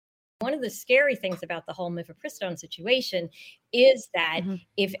One of the scary things about the whole mifepristone situation is that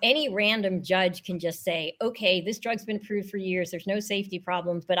if any random judge can just say, okay, this drug's been approved for years, there's no safety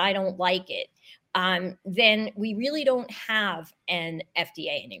problems, but I don't like it, then we really don't have an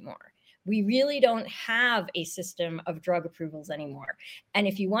FDA anymore. We really don't have a system of drug approvals anymore. And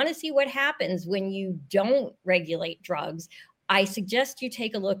if you want to see what happens when you don't regulate drugs, I suggest you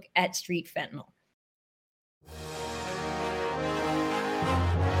take a look at street fentanyl.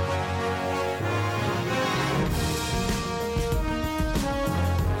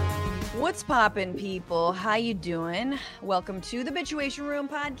 What's poppin', people? How you doing? Welcome to the Bitchuation Room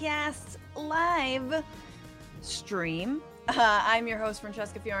podcast live stream. I'm your host,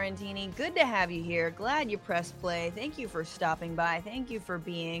 Francesca Fiorentini. Good to have you here. Glad you pressed play. Thank you for stopping by. Thank you for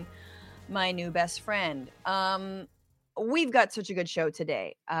being my new best friend. We've got such a good show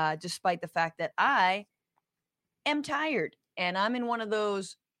today, despite the fact that I am tired and I'm in one of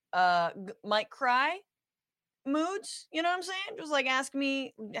those might cry moods, you know what I'm saying? Just like ask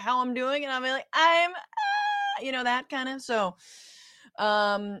me how I'm doing and I'll be like, that kind of. So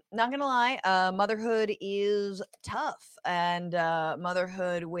not gonna lie, motherhood is tough, and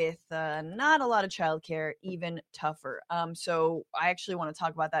motherhood with not a lot of childcare, even tougher. So I actually want to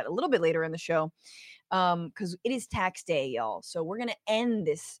talk about that a little bit later in the show, because it is tax day, y'all. So we're gonna end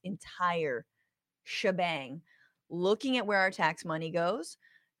this entire shebang looking at where our tax money goes,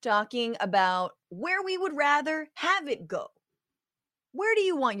 talking about where we would rather have it go. Where do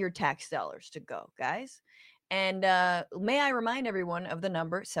you want your tax dollars to go, guys? And may I remind everyone of the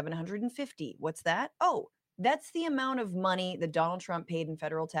number 750. What's that? Oh, that's the amount of money that Donald Trump paid in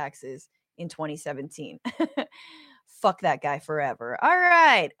federal taxes in 2017. Fuck that guy forever. All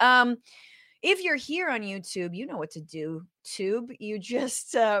right. If you're here on YouTube, you know what to do, Tube. You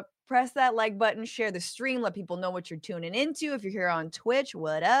just press that like button, share the stream, let people know what you're tuning into. If you're here on Twitch,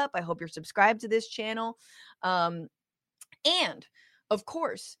 what up? I hope you're subscribed to this channel. And, of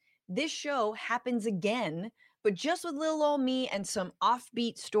course, this show happens again, but just with little old me and some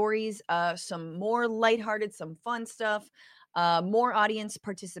offbeat stories, some more lighthearted, some fun stuff, more audience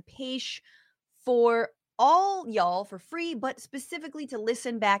participation for all y'all for free, but specifically to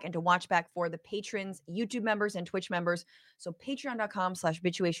listen back and to watch back for the patrons, YouTube members, and Twitch members. So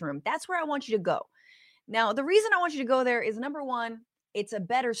patreon.com/bitchuationroom. That's where I want you to go. Now, the reason I want you to go there is, number one, it's a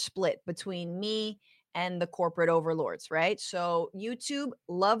better split between me and the corporate overlords, right? So YouTube,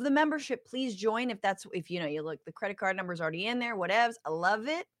 love the membership. Please join if you look, the credit card number is already in there, whatevs. I love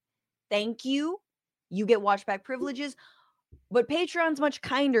it. Thank you. You get watch back privileges. But Patreon's much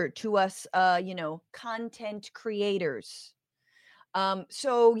kinder to us, content creators.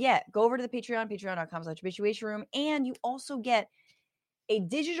 So yeah, go over to the Patreon, patreon.com/bitchuationroom, and you also get a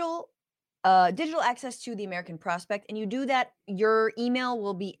digital access to the American Prospect. And you do that, your email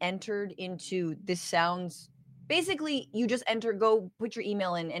will be entered into this. Sounds basically, you just go put your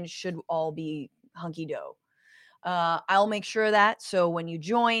email in, and it should all be hunky-dory. I'll make sure of that. So when you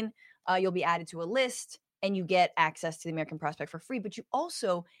join, you'll be added to a list, and you get access to the American Prospect for free. But you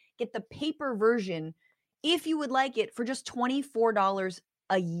also get the paper version, if you would like it, for just $24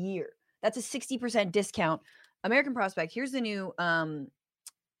 a year. That's a 60% discount. American Prospect, here's the new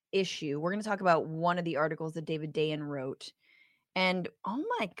issue. We're going to talk about one of the articles that David Dayen wrote. And oh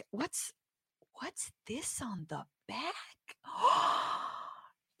my, what's this on the back?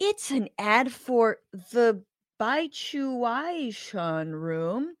 It's an ad for the Bitchuation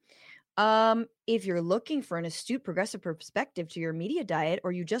Room. If you're looking for an astute progressive perspective to your media diet,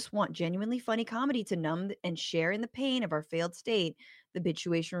 or you just want genuinely funny comedy to numb and share in the pain of our failed state, the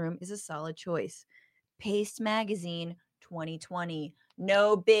Bitchuation Room is a solid choice. Paste Magazine 2020.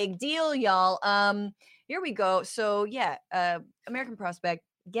 No big deal, y'all. Here we go. So yeah, American Prospect,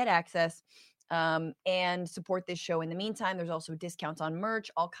 get access, and support this show. In the meantime, there's also discounts on merch,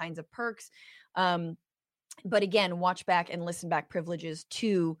 all kinds of perks. But again, watch back and listen back privileges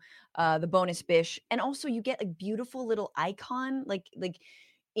to the bonus bish, and also you get a beautiful little icon like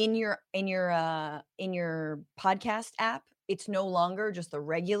in your podcast app. It's no longer just the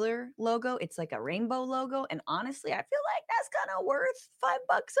regular logo; it's like a rainbow logo. And honestly, I feel like that's kind of worth $5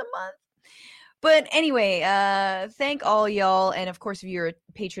 a month. But anyway, thank all y'all, and of course, if you're a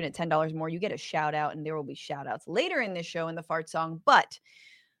patron at $10 more, you get a shout out, and there will be shout outs later in this show in the fart song. But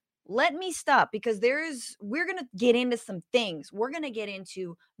let me stop, because we're going to get into some things. We're going to get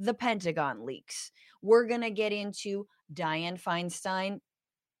into the Pentagon leaks. We're going to get into Dianne Feinstein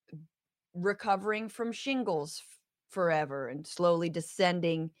recovering from shingles forever and slowly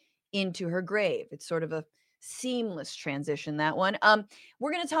descending into her grave. It's sort of a seamless transition, that one.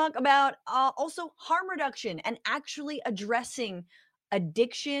 We're going to talk about also harm reduction and actually addressing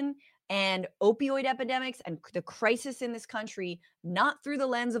addiction and opioid epidemics and the crisis in this country, not through the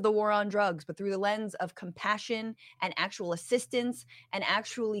lens of the war on drugs, but through the lens of compassion and actual assistance and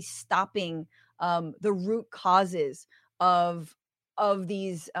actually stopping the root causes of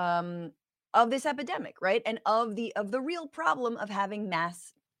these of this epidemic, right? And of the real problem of having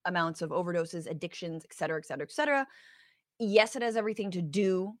mass amounts of overdoses, addictions, et cetera, et cetera, et cetera. Yes, it has everything to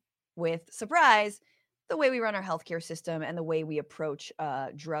do with, surprise, the way we run our healthcare system and the way we approach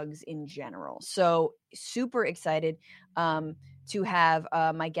drugs in general. So super excited to have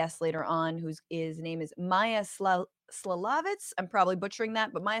my guest later on, his name is Maia Szalavitzv. I'm probably butchering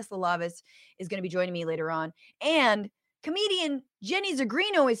that, but Maia Szalavitzv is going to be joining me later on. And comedian Jenny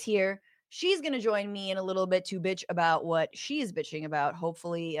Zirgrino is here. She's going to join me in a little bit to bitch about what she is bitching about.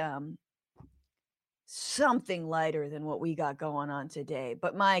 Hopefully, something lighter than what we got going on today.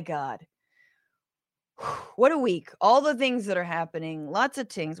 But my God, what a week. All the things that are happening, lots of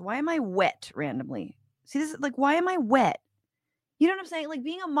things. Why am I wet randomly? See, this is like, why am I wet? You know what I'm saying? Like,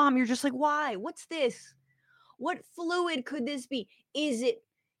 being a mom, you're just like, why? What's this? What fluid could this be? Is it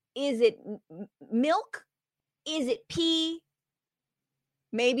milk? Is it pee?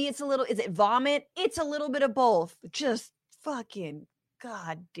 Maybe it's is it vomit? It's a little bit of both. Just fucking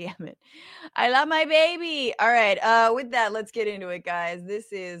God damn it. I love my baby. All right. With that, let's get into it, guys.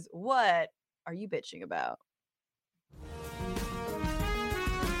 This is What Are You Bitching About?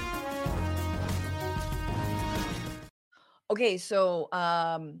 Okay, so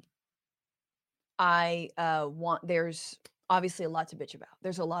there's obviously a lot to bitch about.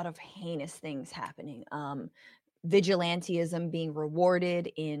 There's a lot of heinous things happening. Vigilantism being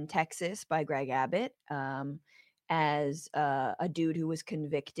rewarded in Texas by Greg Abbott as a dude who was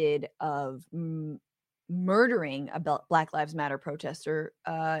convicted of murdering a Black Lives Matter protester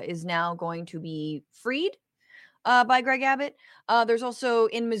is now going to be freed by Greg Abbott. There's also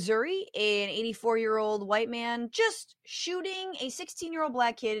in Missouri an 84-year-old white man just shooting a 16-year-old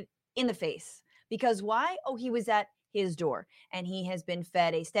black kid in the face. Because why? Oh, he was at his door and he has been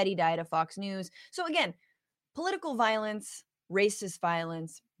fed a steady diet of Fox News. So again, political violence, racist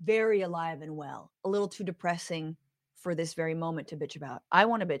violence, very alive and well. A little too depressing for this very moment to bitch about. I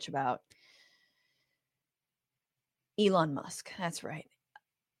want to bitch about Elon Musk. That's right.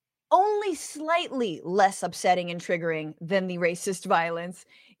 Only slightly less upsetting and triggering than the racist violence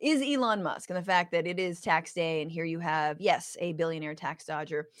is Elon Musk and the fact that it is tax day. And here you have, yes, a billionaire tax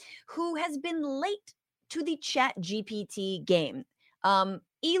dodger who has been late to the Chat GPT game.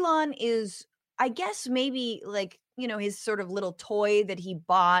 Elon is, I guess, maybe like, you know, his sort of little toy that he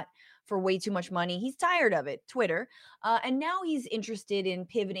bought for way too much money. He's tired of it, Twitter. And now he's interested in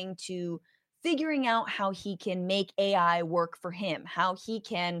pivoting to figuring out how he can make AI work for him, how he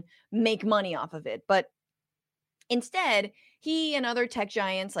can make money off of it. But instead, he and other tech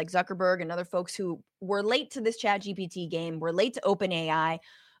giants like Zuckerberg and other folks who were late to this Chat GPT game, were late to OpenAI.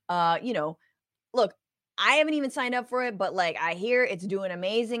 Look, I haven't even signed up for it, but like I hear it's doing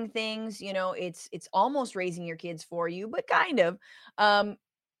amazing things. You know, it's almost raising your kids for you, but kind of.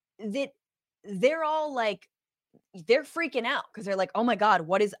 That they're all like, they're freaking out because they're like, oh my God,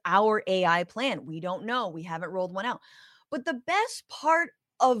 what is our AI plan? We don't know. We haven't rolled one out. But the best part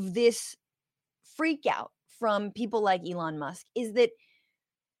of this freak out from people like Elon Musk is that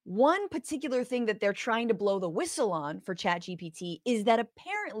one particular thing that they're trying to blow the whistle on for ChatGPT is that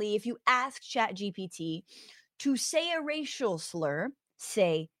apparently if you ask ChatGPT to say a racial slur,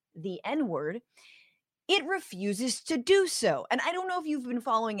 say the N-word, it refuses to do so. And I don't know if you've been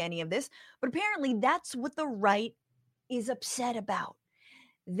following any of this, but apparently that's what the right is upset about.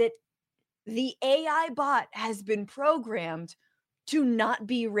 That the AI bot has been programmed to not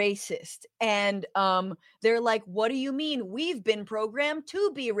be racist. And they're like, what do you mean? We've been programmed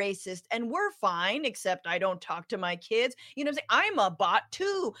to be racist and we're fine, except I don't talk to my kids. You know what I'm saying? I'm a bot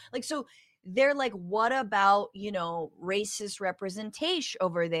too. Like, so they're like, what about, you know, racist representation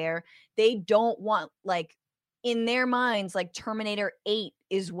over there? They don't want, like, in their minds, like Terminator 8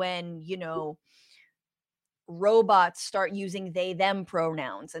 is when, you know, robots start using they them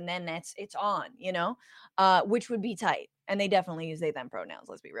pronouns, and then it's on, you know, which would be tight. And they definitely use they them pronouns,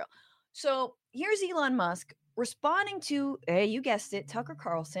 let's be real. So here's Elon Musk responding to, you guessed it, Tucker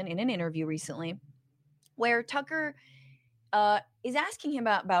Carlson in an interview recently, where Tucker is asking him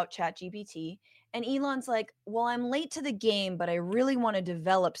about ChatGPT, and Elon's like, well, I'm late to the game, but I really want to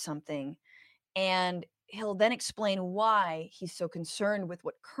develop something. And he'll then explain why he's so concerned with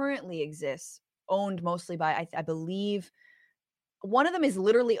what currently exists, owned mostly by, I believe, one of them is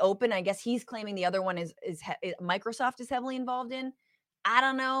literally open. I guess he's claiming the other one is Microsoft is heavily involved in. I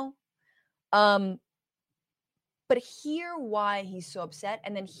don't know. but hear why he's so upset,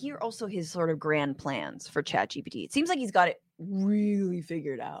 and then hear also his sort of grand plans for ChatGPT. It seems like he's got it really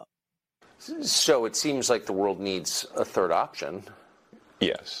figured out. So it seems like the world needs a third option.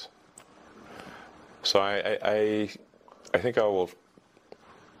 Yes. So I think I will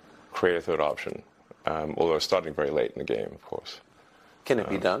create a third option, although starting very late in the game, of course. Can it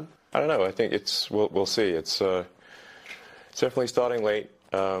be done? I don't know. I think we'll see. It's definitely starting late,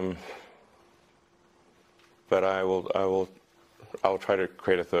 but I'll try to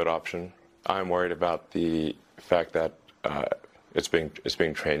create a third option. I'm worried about the fact that it's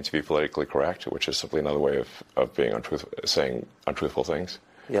being trained to be politically correct, which is simply another way of being saying untruthful things.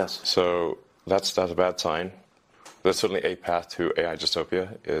 Yes. So that's a bad sign. There's certainly a path to AI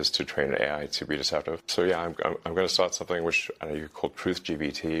dystopia is to train an AI to be deceptive. So yeah, I'm going to start something which I know you call truth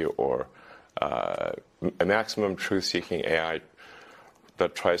GPT, or a maximum truth-seeking AI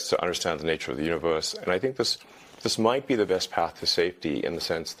that tries to understand the nature of the universe. And I think this might be the best path to safety, in the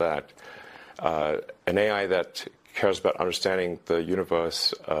sense that an AI that cares about understanding the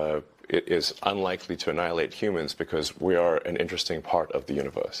universe it is unlikely to annihilate humans, because we are an interesting part of the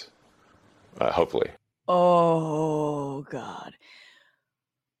universe, hopefully. Oh, God.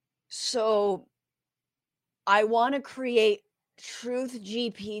 So I want to create Truth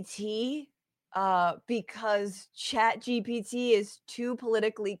GPT because Chat GPT is too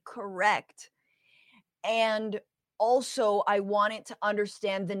politically correct. And also, I want it to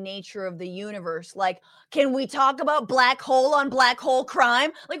understand the nature of the universe. Like, can we talk about black hole on black hole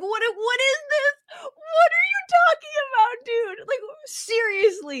crime? Like, what is this? What are you talking about, dude? Like,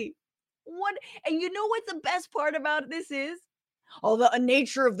 seriously. What? And you know what the best part about this is? Oh, the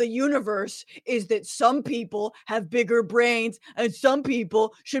nature of the universe is that some people have bigger brains and some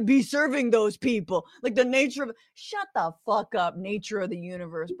people should be serving those people. Like, the nature of... Shut the fuck up, nature of the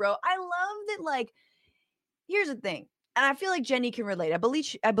universe, bro. I love that, like... Here's the thing, and I feel like Jenny can relate. I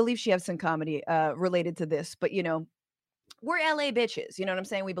believe she has some comedy related to this, but you know, we're LA bitches. You know what I'm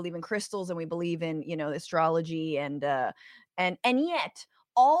saying? We believe in crystals and we believe in, you know, astrology, and yet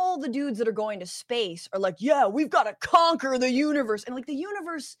all the dudes that are going to space are like, yeah, we've got to conquer the universe, and like the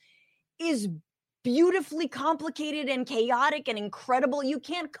universe is beautifully complicated and chaotic and incredible. You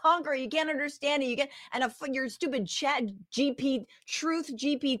can't conquer it. You can't understand it. Your stupid chat truth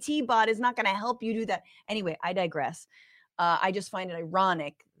GPT bot is not going to help you do that. Anyway, I digress. I just find it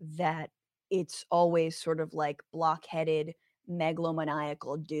ironic that it's always sort of like blockheaded,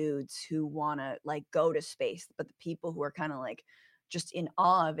 megalomaniacal dudes who want to like go to space, but the people who are kind of like just in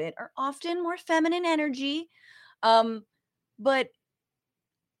awe of it are often more feminine energy. But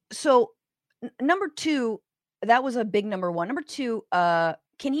so number two, that was a big number one. Number two,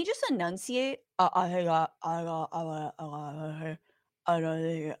 can he just enunciate? Robots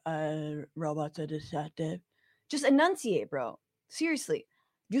are deceptive. Just enunciate, bro. Seriously.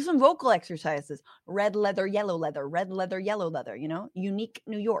 Do some vocal exercises. Red leather, yellow leather, red leather, yellow leather, you know? Unique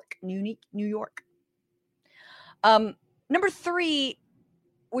New York. Number three,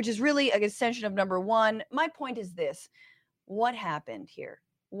 which is really an extension of number one, my point is this. What happened here?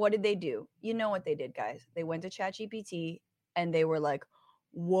 What did they do? You know what they did, guys. They went to ChatGPT and they were like,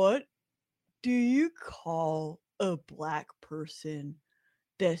 what do you call a black person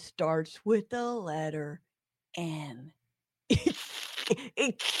that starts with the letter N?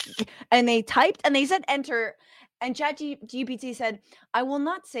 And they typed and they said enter, and ChatGPT said, I will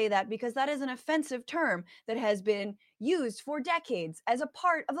not say that because that is an offensive term that has been used for decades as a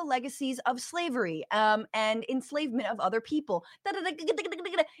part of the legacies of slavery and enslavement of other people.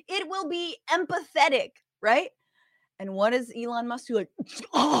 It will be empathetic, right? And what does Elon Musk do? Like,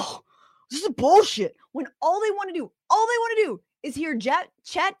 oh, this is bullshit. When all they want to do is hear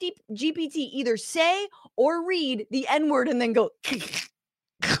ChatGPT either say or read the N-word and then go,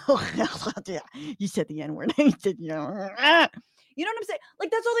 you said the N-word. You know what I'm saying? Like,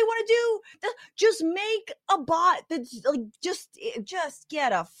 that's all they want to do. Just make a bot that's like, just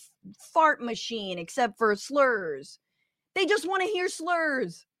get a fart machine, except for slurs. They just want to hear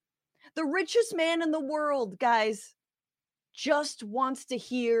slurs. The richest man in the world, guys, just wants to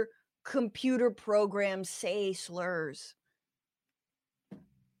hear computer programs say slurs.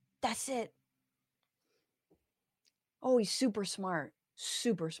 That's it. Oh, he's super smart.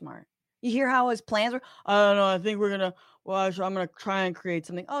 You hear how his plans were? I don't know. I think I'm going to try and create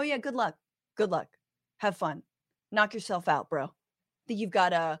something. Oh, yeah. Good luck. Have fun. Knock yourself out, bro. I think you've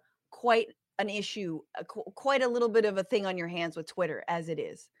got quite an issue, quite a little bit of a thing on your hands with Twitter as it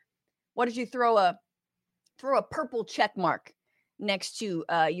is. Why don't you throw a purple check mark next to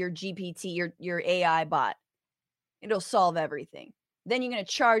your GPT, your AI bot? It'll solve everything. Then you're going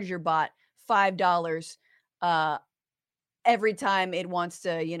to charge your bot $5 every time it wants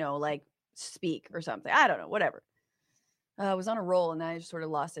to, like speak or something. I don't know, whatever. I was on a roll and then I just sort of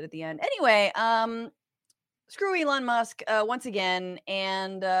lost it at the end. Anyway, screw Elon Musk once again,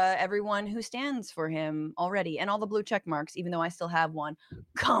 and everyone who stands for him already, and all the blue check marks, even though I still have one.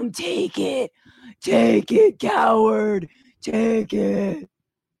 Come take it, coward, take it.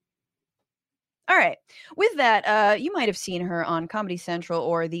 All right. With that, you might have seen her on Comedy Central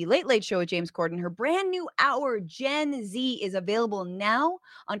or The Late Late Show with James Corden. Her brand new hour, Gen Z, is available now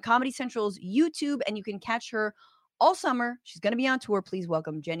on Comedy Central's YouTube, and you can catch her all summer. She's going to be on tour. Please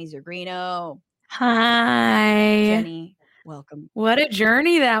welcome Jenny Zirgrino. Hi. Jenny, welcome. What a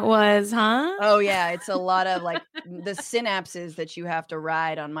journey that was, huh? Oh, yeah. It's a lot of like the synapses that you have to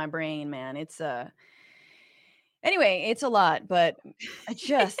ride on my brain, man. Anyway, it's a lot, but I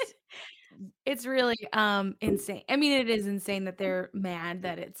just... It's really insane. I mean, it is insane that they're mad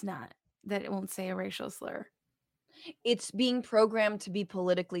that it won't say a racial slur. It's being programmed to be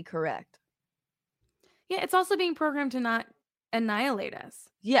politically correct. Yeah, it's also being programmed to not annihilate us.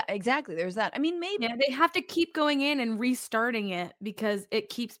 Yeah, exactly. There's that. I mean, maybe they have to keep going in and restarting it because it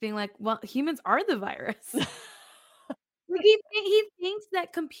keeps being like, well, humans are the virus. Like he thinks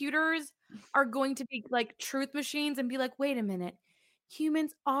that computers are going to be like truth machines and be like, wait a minute.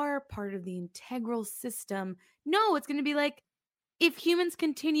 Humans are part of the integral system. No, it's going to be like, if humans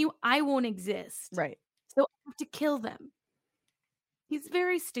continue, I won't exist. Right. So I have to kill them. He's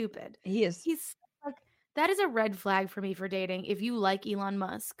very stupid. He is. He's like, that is a red flag for me for dating. If you like Elon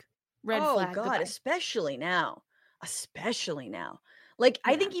Musk, red flag. Oh, God, goodbye. especially now. Like,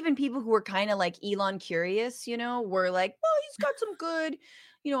 yeah. I think even people who were kind of like Elon curious, were like, well, he's got some good...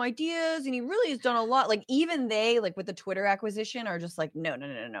 ideas, and he really has done a lot. Like, even they, like, with the Twitter acquisition, are just like, no,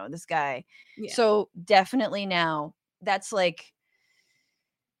 this guy. Yeah. So definitely now, that's like,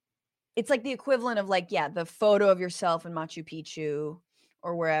 it's like the equivalent of like, yeah, the photo of yourself in Machu Picchu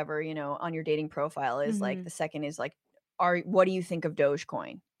or wherever, on your dating profile is like, the second is like, what do you think of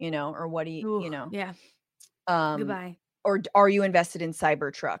Dogecoin? Or what do you, Yeah. Goodbye. Or are you invested in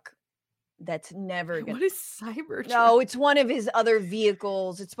Cybertruck? That's never gonna... What is Cybertruck? No, it's one of his other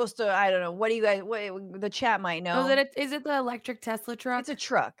vehicles. It's supposed to... I don't know. What do you guys... the chat might know. Oh, is it the electric Tesla truck? It's a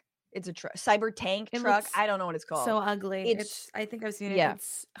truck. Cyber tank truck. I don't know what it's called. So ugly. I think I've seen it. Yeah.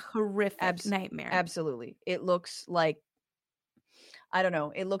 It's horrific. Nightmare. Absolutely. It looks like... I don't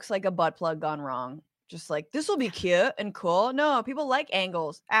know. It looks like a butt plug gone wrong. Just like, this will be cute and cool. No, people like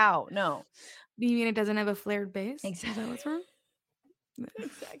angles. Ow, no. You mean it doesn't have a flared base? Exactly. Is that what's wrong?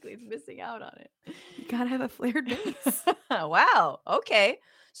 Exactly. It's missing out on it. You gotta have a flared base. Wow. Okay.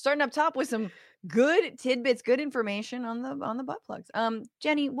 Starting up top with some good tidbits, good information on the butt plugs.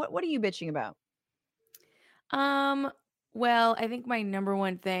 Jenny, what are you bitching about? Well, I think my number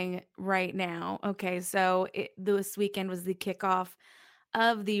one thing right now. Okay, so this weekend was the kickoff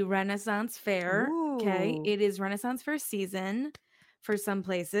of the Renaissance Fair. Ooh. Okay, it is Renaissance Fair season for some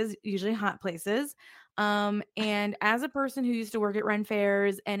places, usually hot places. And as a person who used to work at Ren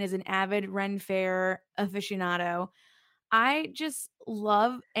Fairs and is an avid Ren Fair aficionado, I just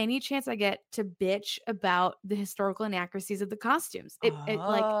love any chance I get to bitch about the historical inaccuracies of the costumes. It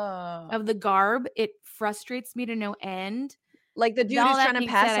like of the garb. It frustrates me to no end. Like the dude who's trying to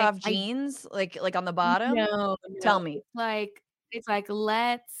pass off jeans, like on the bottom. No, tell me. It's like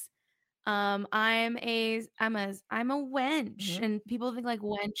let's. I'm a wench, and people think like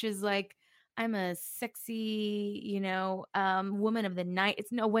wench is like. I'm a sexy, woman of the night.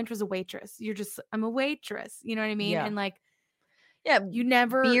 It's no, wench was a waitress. I'm a waitress. You know what I mean? Yeah. And like, yeah, you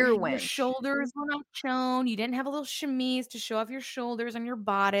never, your shoulders were not shown. You didn't have a little chemise to show off your shoulders on your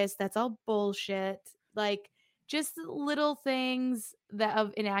bodice. That's all bullshit. Like, just little things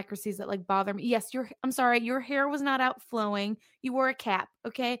of inaccuracies that like bother me. Yes, I'm sorry. Your hair was not out flowing. You wore a cap.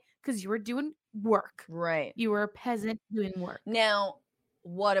 Okay. Cause you were doing work. Right. You were a peasant doing work. Now,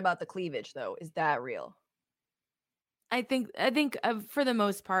 what about the cleavage though? Is that real? I think for the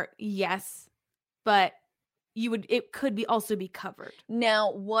most part, yes, but it could also be covered.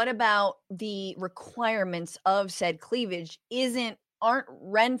 Now, what about the requirements of said cleavage? Aren't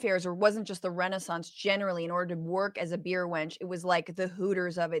Ren Fairs, or wasn't just the Renaissance generally, in order to work as a beer wench, it was like the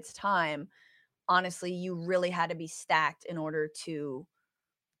Hooters of its time. Honestly, you really had to be stacked in order to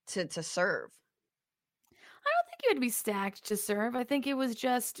serve. I don't think you had to be stacked to serve. I think it was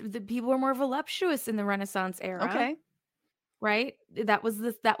just the people were more voluptuous in the Renaissance era. Okay. Right? That was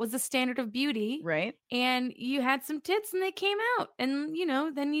the standard of beauty. Right. And you had some tits and they came out. And,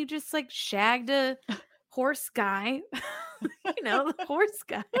 then you just like shagged a horse guy. The horse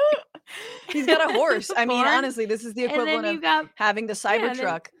guy. He's got a horse. I mean, honestly, this is the equivalent of having the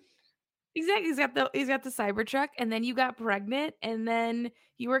Cybertruck. Exactly. He's got the Cybertruck, and then you got pregnant, and then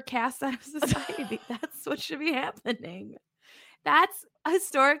you were cast out of society. That's what should be happening. That's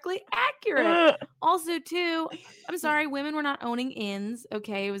historically accurate. Also, too, I'm sorry, women were not owning inns.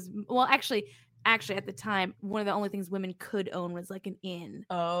 Okay, it was actually at the time, one of the only things women could own was like an inn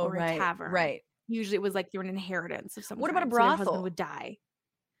or a tavern. Right. Usually, it was like through an inheritance of some What kind. about a So their brothel? husband would die.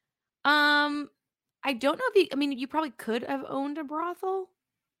 I don't know if you probably could have owned a brothel.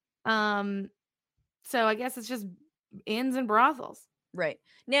 So I guess it's just inns and brothels. Right.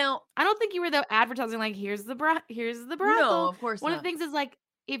 Now, I don't think you were though advertising like here's the brothel. No, of course One not. of the things is like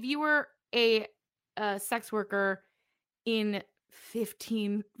if you were a sex worker in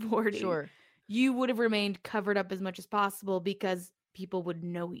 1540, sure. you would have remained covered up as much as possible because people would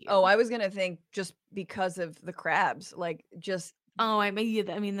know you. Oh, I was gonna think just because of the crabs, like just. Oh, I mean, the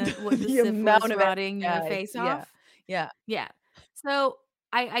the syphilis amount of rotting your guys. face Yeah. off. Yeah. So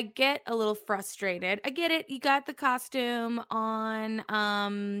I get a little frustrated. I get it. You got the costume on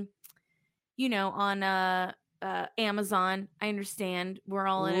on Amazon. I understand. We're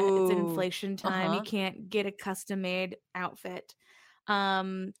all in it. It's an inflation time. You can't get a custom made outfit.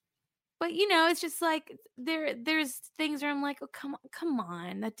 But it's just like there's things where I'm like, oh come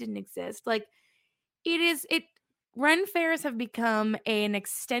on, that didn't exist. Like Ren fairs have become an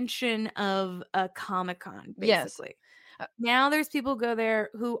extension of a Comic-Con, basically. Yes. Now there's people go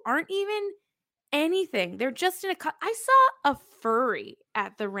there who aren't even anything. They're just in I saw a furry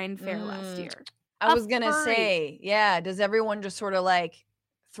at the Ren Fair last year. I was gonna say, yeah. Does everyone just sort of like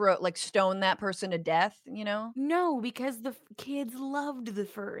stone that person to death? No, because the kids loved the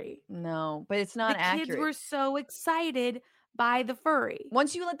furry. No, but it's not accurate. The kids were so excited by the furry.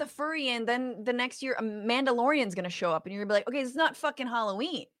 Once you let the furry in, then the next year a Mandalorian's gonna show up, and you're gonna be like, okay, it's not fucking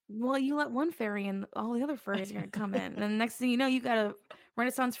Halloween. Well, you let one furry in, all the other furries are gonna come in, and the next thing you know, you got a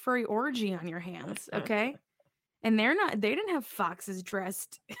Renaissance furry orgy on your hands. Okay, and they didn't have foxes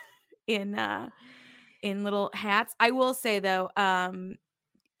dressed in little hats. I will say though,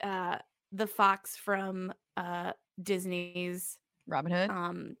 the fox from Disney's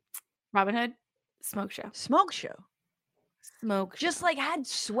Robin Hood smoke show. Just like had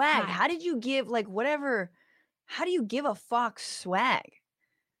swag. How did you give how do you give a fox swag?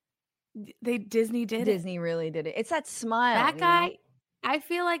 Disney did Disney really did it. It's that smile. That guy, I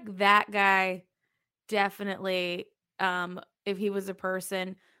feel like that guy definitely, if he was a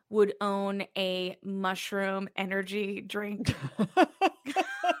person, would own a mushroom energy drink.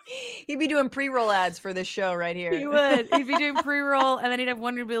 He'd be doing pre-roll ads for this show right here. He would. He'd be doing pre-roll, and then he'd have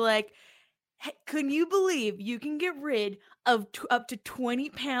one to be like, hey, can you believe you can get rid of up to 20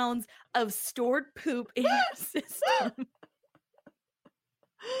 pounds of stored poop in your system?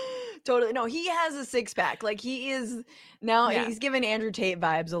 Totally. No, he has a six-pack. Like he is now. Yeah. He's giving Andrew Tate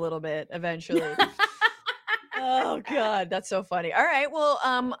vibes a little bit eventually. Oh God, that's so funny. All right, well,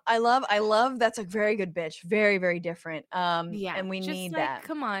 I love. That's a very good bitch. Very, very different. Yeah, and we need that.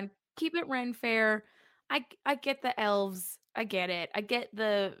 Come on, keep it Ren Fair. I get the elves. I get it. I get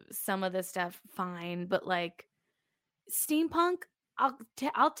some of the stuff fine, but like steampunk,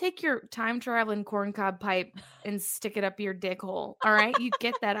 I'll take your time traveling corncob pipe and stick it up your dick hole. All right, you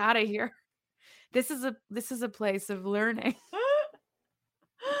get that out of here. This is a place of learning.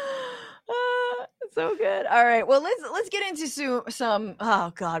 So good. All right. Well, let's get into some.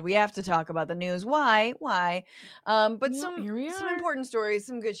 Oh God, we have to talk about the news. Why? But some important stories,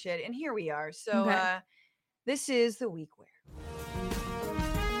 some good shit, and here we are. So this is the week where.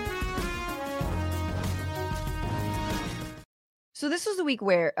 So this was the week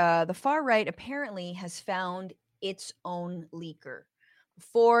where the far right apparently has found its own leaker.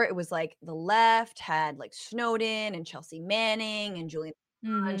 Before it was like the left had like Snowden and Chelsea Manning and Julian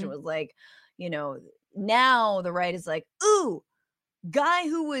Assange. It was like, now the right is like, ooh, guy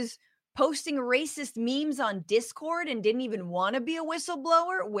who was posting racist memes on Discord and didn't even want to be a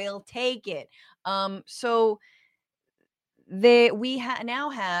whistleblower, we'll take it. So we now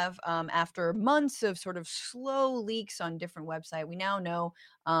have, after months of sort of slow leaks on different websites, we now know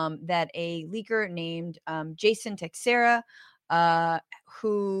that a leaker named Jason Teixeira,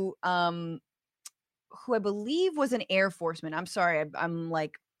 who I believe was an Air Forceman. I'm sorry, I'm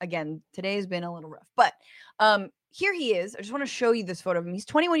like, again, today's been a little rough, but here he is. I just want to show you this photo of him. He's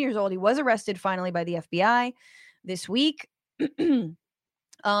 21 years old. He was arrested finally by the FBI this week. Mass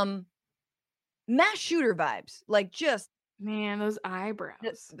shooter vibes, like just man, those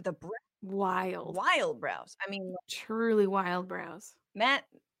eyebrows, the wild brows. I mean, truly wild brows. Matt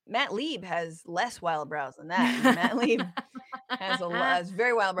Lieb has less wild brows than that. Matt Lieb Has it's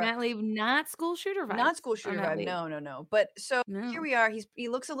very wild, bro. Matt Leave, not school shooter vibes. Not school shooter vibe. No. But so here we are. He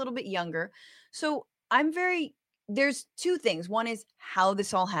looks a little bit younger. So there's two things. One is how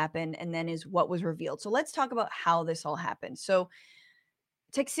this all happened, and then is what was revealed. So let's talk about how this all happened. So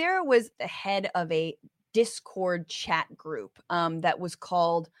Teixeira was the head of a Discord chat group that was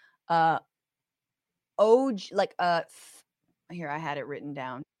called here I had it written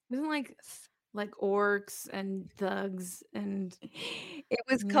down. Isn't like orcs and thugs and it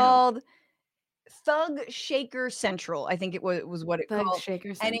was called Thug Shaker Central. I think it was what it Thug called.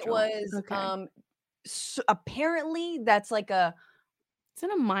 Shaker Central. And it was so apparently that's like a Is it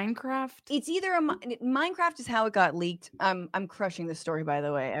a Minecraft? It's either Minecraft is how it got leaked. I'm crushing the story, by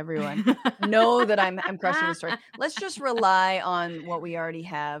the way. Everyone know that I'm crushing the story. Let's just rely on what we already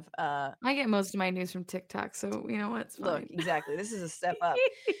have. I get most of my news from TikTok, so you know what's fine. Look, exactly. This is a step up.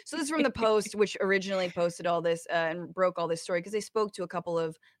 So this is from the Post, which originally posted all this and broke all this story because they spoke to a couple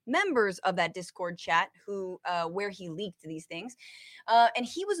of members of that Discord chat who where he leaked these things, and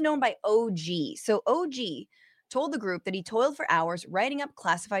he was known by OG. So OG told the group that he toiled for hours writing up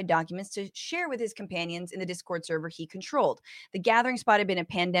classified documents to share with his companions in the Discord server he controlled. The gathering spot had been a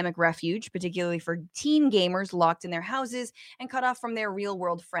pandemic refuge, particularly for teen gamers locked in their houses and cut off from their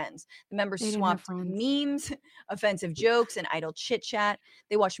real-world friends. The members swapped memes, offensive jokes, and idle chit-chat.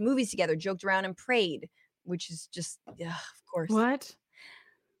 They watched movies together, joked around, and prayed, which is just, of course. What?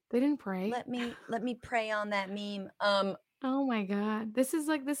 They didn't pray? Let me pray on that meme. Oh my God. This is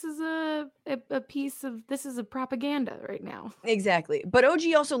a piece of, this is a propaganda right now. Exactly. But OG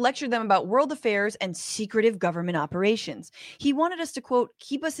also lectured them about world affairs and secretive government operations. He wanted us to, quote,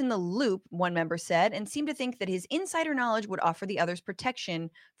 keep us in the loop, one member said, and seemed to think that his insider knowledge would offer the others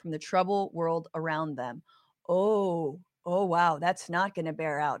protection from the troubled world around them. Oh, wow. That's not going to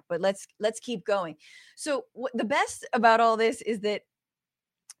bear out. But let's keep going. So the best about all this is that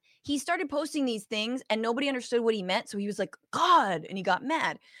he started posting these things and nobody understood what he meant. So he was like, God, and he got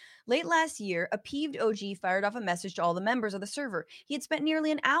mad. Late last year, a peeved OG fired off a message to all the members of the server. He had spent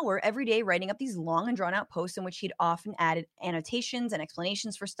nearly an hour every day writing up these long and drawn out posts in which he'd often added annotations and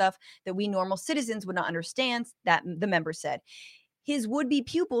explanations for stuff that we normal citizens would not understand, that the member said. His would-be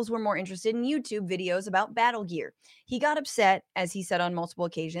pupils were more interested in YouTube videos about battle gear. He got upset, as he said on multiple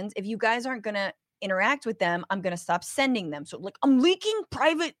occasions, if you guys aren't going to interact with them, I'm going to stop sending them. So like, I'm leaking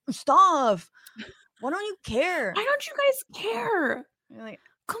private stuff. Why don't you care? Why don't you guys care? You're like,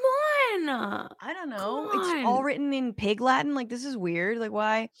 come on. I don't know. It's all written in pig Latin. Like, this is weird. Like,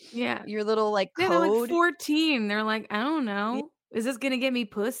 why? Yeah. Your little like code. They're like 14. They're like, I don't know. Is this going to get me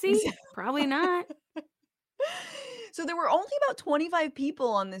pussy? Probably not. So there were only about 25 people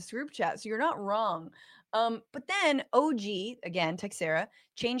on this group chat. So you're not wrong. But then OG, again, Teixeira,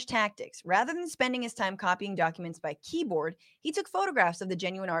 changed tactics. Rather than spending his time copying documents by keyboard, he took photographs of the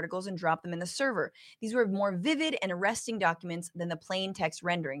genuine articles and dropped them in the server. These were more vivid and arresting documents than the plain text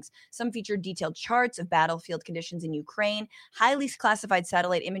renderings. Some featured detailed charts of battlefield conditions in Ukraine, highly classified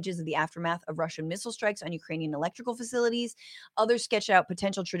satellite images of the aftermath of Russian missile strikes on Ukrainian electrical facilities. Others sketched out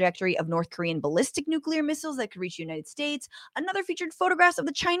potential trajectory of North Korean ballistic nuclear missiles that could reach the United States. Another featured photographs of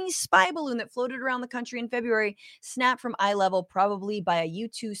the Chinese spy balloon that floated around the country in February, snapped from eye level, probably by a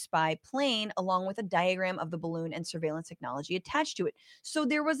U-2 spy plane, along with a diagram of the balloon and surveillance technology attached to it. So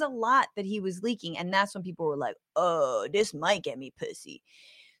there was a lot that he was leaking, and that's when people were like, oh, this might get me pussy.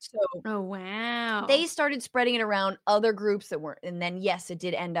 So, oh, wow. They started spreading it around other groups that weren't. And then, yes, it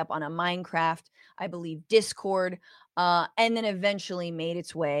did end up on a Minecraft, I believe, Discord, and then eventually made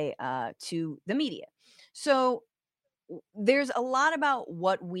its way to the media. So there's a lot about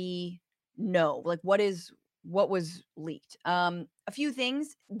what we know, like what was leaked. A few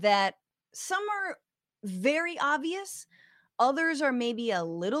things that some are very obvious. Others are maybe a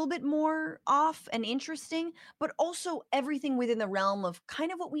little bit more off and interesting, but also everything within the realm of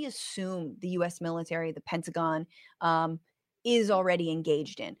kind of what we assume the U.S. military, the Pentagon, is already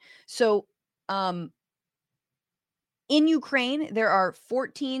engaged in. So in Ukraine, there are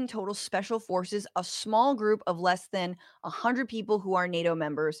 14 total special forces. A small group of less than 100 people who are NATO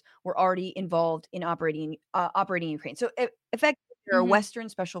members were already involved in operating Ukraine. So effectively, there are Western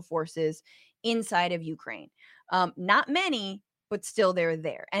special forces inside of Ukraine. Not many, but still they're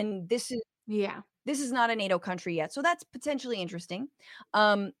there. And this is not a NATO country yet. So that's potentially interesting.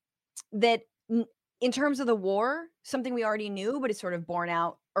 That in terms of the war, something we already knew, but it's sort of borne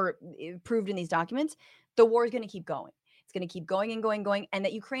out or proved in these documents, the war is going to keep going. It's going to keep going and going, and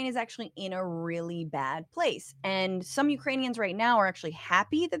that Ukraine is actually in a really bad place. And some Ukrainians right now are actually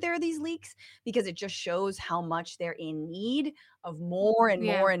happy that there are these leaks because it just shows how much they're in need of more and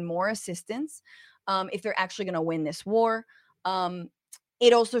more and more assistance if they're actually going to win this war.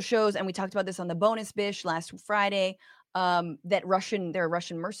 It also shows, and we talked about this on the bonus bish last Friday, that there are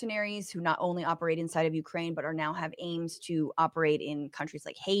Russian mercenaries who not only operate inside of Ukraine, but are now have aims to operate in countries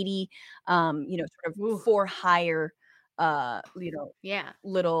like Haiti, sort of for hire,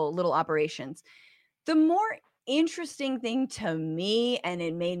 little operations. The more interesting thing to me, and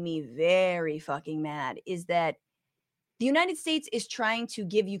it made me very fucking mad, is that the United States is trying to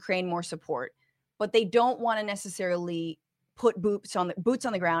give Ukraine more support, but they don't want to necessarily put boots on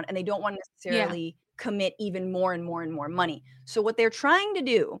the ground, and they don't want to necessarily commit even more and more and more money. So what they're trying to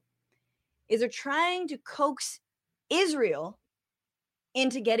do is they're trying to coax Israel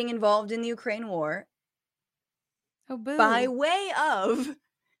into getting involved in the Ukraine war by way of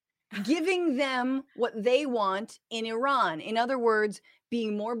giving them what they want in Iran. In other words,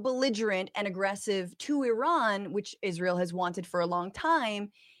 being more belligerent and aggressive to Iran, which Israel has wanted for a long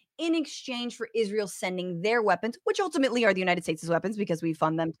time, in exchange for Israel sending their weapons, which ultimately are the United States' weapons because we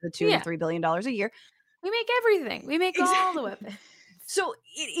fund them to the tune of $3 billion a year. We make everything. We make all the weapons. So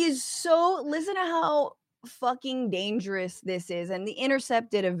it is listen to how fucking dangerous this is. And The Intercept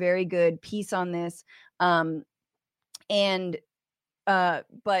did a very good piece on this. But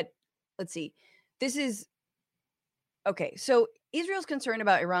let's see. This is okay. So Israel's concern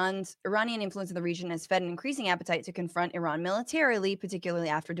about Iranian influence in the region has fed an increasing appetite to confront Iran militarily, particularly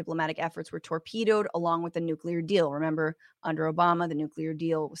after diplomatic efforts were torpedoed along with the nuclear deal. Remember, under Obama, the nuclear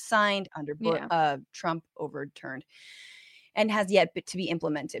deal was signed, under Trump overturned, and has yet to be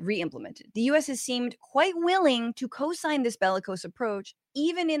re-implemented. The U.S. has seemed quite willing to co-sign this bellicose approach,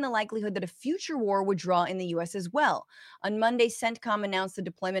 even in the likelihood that a future war would draw in the U.S. as well. On Monday, CENTCOM announced the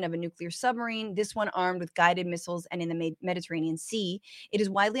deployment of a nuclear submarine, this one armed with guided missiles and in the Mediterranean Sea. It is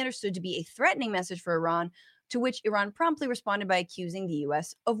widely understood to be a threatening message for Iran, to which Iran promptly responded by accusing the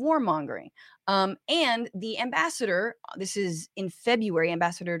U.S. of warmongering. And the ambassador, this is in February, U.S.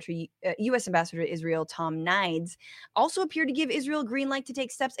 Ambassador to Israel, Tom Nides, also appeared to give Israel a green light to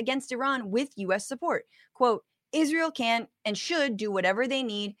take steps against Iran with U.S. support. Quote, Israel can and should do whatever they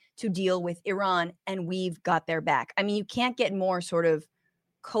need to deal with Iran, and we've got their back. I mean, you can't get more sort of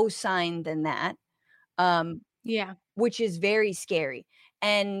co-signed than that, which is very scary.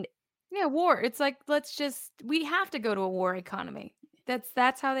 And war. It's like, we have to go to a war economy.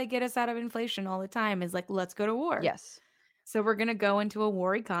 That's how they get us out of inflation all the time, is like, let's go to war. Yes. So we're going to go into a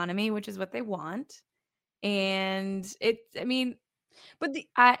war economy, which is what they want. And on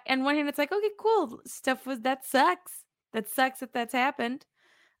one hand, it's like, okay, cool. That sucks. That sucks that's happened.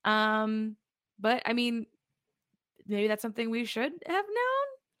 But I mean, maybe that's something we should have known.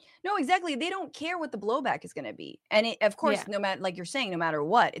 No, exactly. They don't care what the blowback is going to be. And of course, no matter, like you're saying, no matter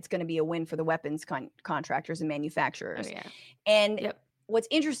what, it's going to be a win for the weapons contractors and manufacturers. Oh, yeah. And what's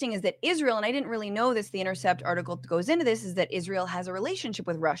interesting is that Israel, and I didn't really know this, the Intercept article goes into this, is that Israel has a relationship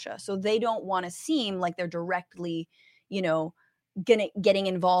with Russia. So they don't want to seem like they're directly, getting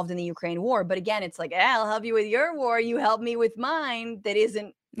involved in the Ukraine war. But again, it's like, I'll help you with your war. You help me with mine. That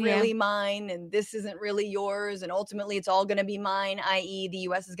isn't really mine, and this isn't really yours, and ultimately it's all going to be mine, i.e. the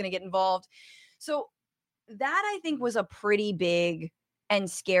US is going to get involved. So that, I think, was a pretty big and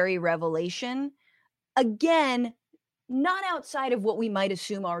scary revelation. Again, not outside of what we might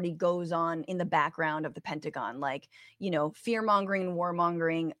assume already goes on in the background of the Pentagon, like, fear-mongering and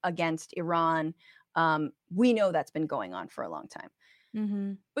warmongering against Iran. We know that's been going on for a long time.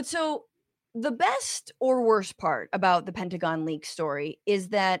 Mm-hmm. But so the best or worst part about the Pentagon leak story is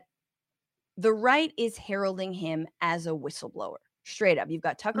that the right is heralding him as a whistleblower. Straight up. You've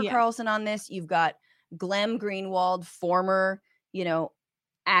got Tucker Carlson on this. You've got Glenn Greenwald, former,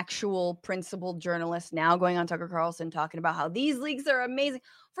 actual principled journalist, now going on Tucker Carlson talking about how these leaks are amazing.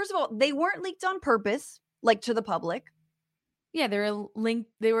 First of all, they weren't leaked on purpose, like to the public. Yeah,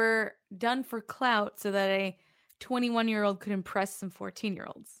 they were done for clout so that a 21-year-old could impress some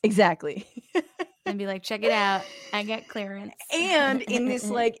 14-year-olds. Exactly. And be like, check it out. I got clearance. And in this,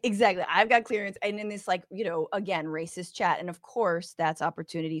 exactly, I've got clearance. And in this, again, racist chat. And of course, that's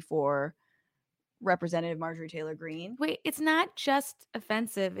opportunity for Representative Marjorie Taylor Greene. Wait, it's not just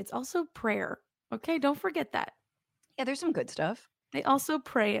offensive. It's also prayer. Okay, don't forget that. Yeah, there's some good stuff. They also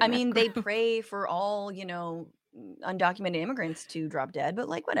pray. They pray for all, undocumented immigrants to drop dead, but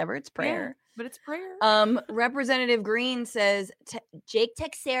whatever, it's prayer. Yeah, but it's prayer. Representative Greene says Jake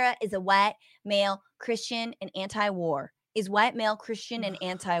Teixeira is a white male Christian and anti-war. Is white male Christian and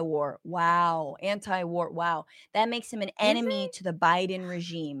anti-war. Wow. Anti-war. Wow. That makes him an enemy to the Biden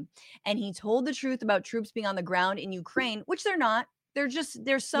regime. And he told the truth about troops being on the ground in Ukraine, which they're not. There's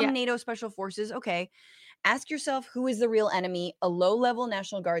some NATO special forces. Okay. Ask yourself, who is the real enemy, a low-level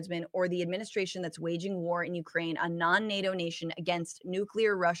National Guardsman or the administration that's waging war in Ukraine, a non-NATO nation against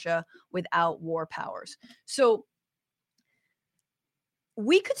nuclear Russia without war powers? So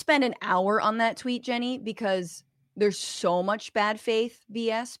we could spend an hour on that tweet, Jenny, because there's so much bad faith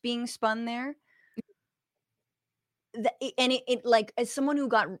BS being spun there. It like, as someone who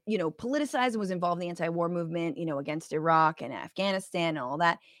got, politicized and was involved in the anti-war movement, against Iraq and Afghanistan and all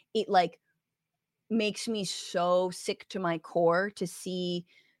that, it like makes me so sick to my core to see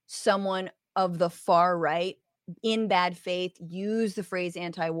someone of the far right in bad faith use the phrase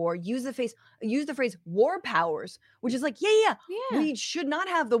anti-war, use the phrase war powers, which is like, yeah, we should not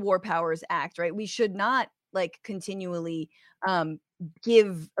have the War Powers Act, right? We should not like continually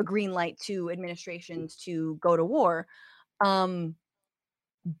give a green light to administrations to go to war.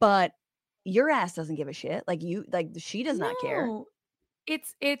 But your ass doesn't give a shit. She does not care.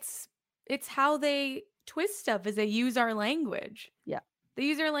 It's how they twist stuff, is they use our language. Yeah. They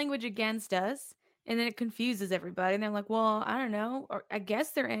use our language against us, and then it confuses everybody. And they're like, well, I don't know. Or I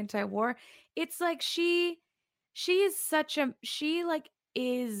guess they're anti-war. It's like she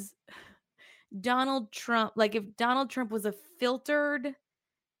is Donald Trump. Like if Donald Trump was a filtered,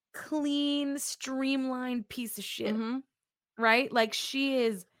 clean, streamlined piece of shit, right? Like she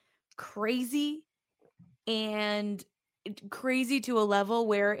is crazy, and crazy to a level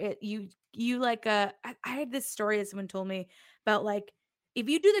where you like I had this story that someone told me about, like, if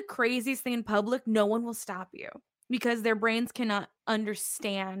you do the craziest thing in public, no one will stop you because their brains cannot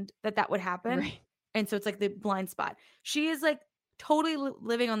understand that would happen. Right. And so it's like the blind spot. She is like totally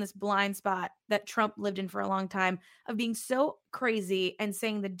living on this blind spot that Trump lived in for a long time, of being so crazy and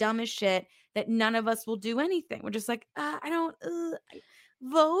saying the dumbest shit that none of us will do anything. We're just like, I don't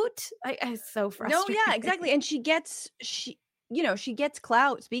vote. I so frustrated. No, yeah, exactly. And she gets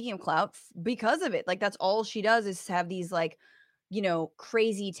clout, speaking of clout, because of it. Like that's all she does is have these like,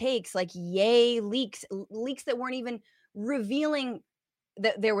 crazy takes, like leaks that weren't even revealing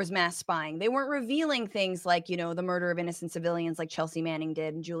that there was mass spying. They weren't revealing things like, the murder of innocent civilians like Chelsea Manning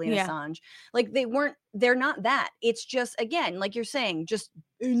did and Julian Assange. Like they're not that. It's just, again, like you're saying, just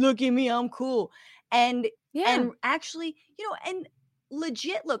look at me, I'm cool. And actually, and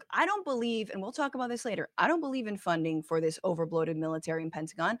legit, look, I don't believe, and we'll talk about this later, I don't believe in funding for this overbloated military in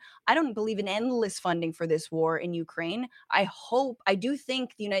Pentagon. I don't believe in endless funding for this war in Ukraine. I do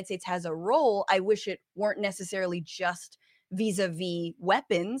think the United States has a role. I wish it weren't necessarily just vis-a-vis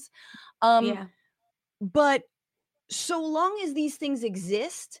weapons. But so long as these things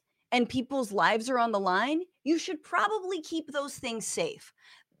exist and people's lives are on the line, you should probably keep those things safe.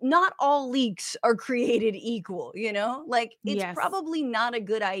 Not all leaks are created equal, like it's probably not a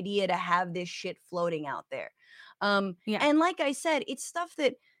good idea to have this shit floating out there. And like I said, it's stuff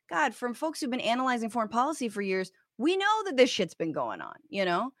that, God, from folks who've been analyzing foreign policy for years, we know that this shit's been going on,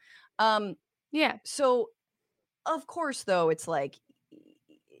 So of course, though, it's like,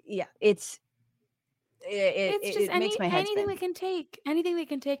 it makes my head spin. Anything they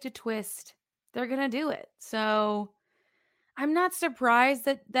can take to twist, they're going to do it. So I'm not surprised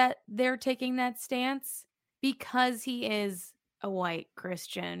that they're taking that stance, because he is a white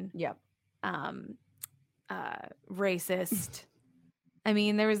Christian. Racist. I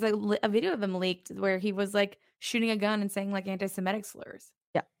mean, there was a video of him leaked where he was like shooting a gun and saying like anti-Semitic slurs.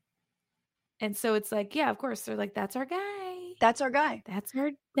 Yeah. And so it's like, of course, they're like, that's our guy. That's our guy. That's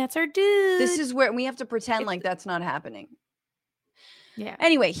our dude. This is where we have to pretend like that's not happening. Yeah.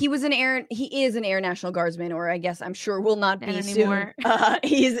 Anyway, he is an Air National Guardsman, or I guess I'm sure will not be anymore.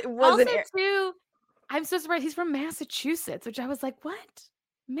 Soon. I'm so surprised he's from Massachusetts, which I was like, what?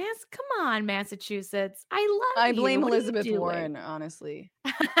 Come on, Massachusetts. I blame Elizabeth Warren, honestly.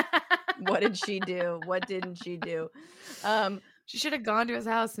 What did she do? What didn't she do? She should have gone to his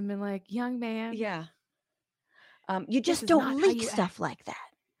house and been like, young man. Yeah. You just don't leak stuff like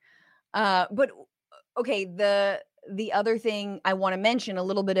that. But okay, the other thing I want to mention, a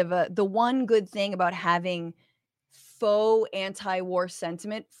little bit of the one good thing about having faux anti-war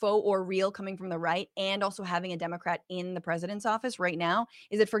sentiment, faux or real, coming from the right, and also having a Democrat in the president's office right now,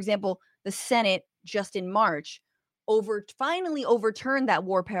 is that, for example, the Senate just in March finally overturned that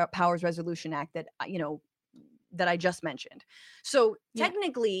War Powers Resolution Act that I just mentioned. So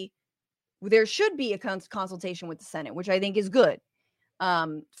technically, there should be a consultation with the Senate, which I think is good.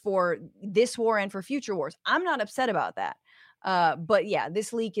 For this war and for future wars. I'm not upset about that. But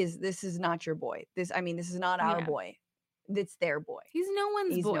this leak this is not your boy. This is not our boy. It's their boy. He's no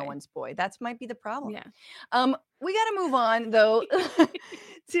one's boy. That might be the problem. Yeah. We got to move on though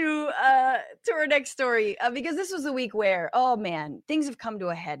to our next story, because this was a week where, oh man, things have come to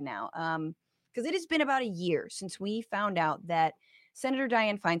a head now. because it has been about a year since we found out that Senator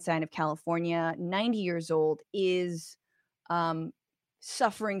Dianne Feinstein of California, 90 years old, is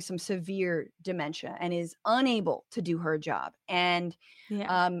suffering some severe dementia and is unable to do her job. And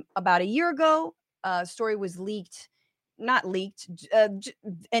about a year ago, a story was leaked. Not leaked,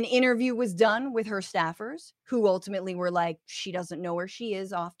 an interview was done with her staffers who ultimately were like, she doesn't know where she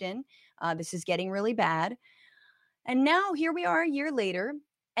is often. This is getting really bad. And now here we are a year later,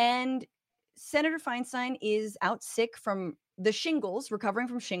 and Senator Feinstein is out sick from the shingles, recovering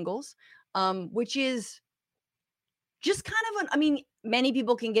from shingles, which is just kind of I mean, many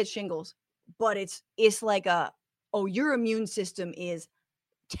people can get shingles, but it's like your immune system is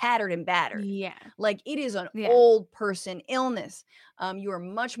tattered and battered. Yeah. Like it is an old person illness. You are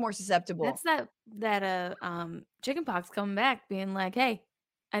much more susceptible. That's that chickenpox coming back being like, hey,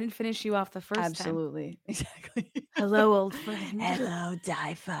 I didn't finish you off the first time. Absolutely. Exactly. Hello, old friend. Hello,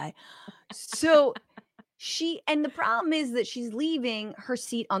 Di-Fi. So and the problem is that she's leaving her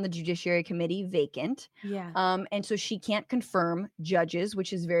seat on the Judiciary Committee vacant. Yeah. And so she can't confirm judges,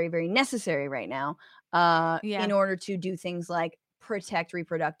 which is very, very necessary right now, in order to do things like protect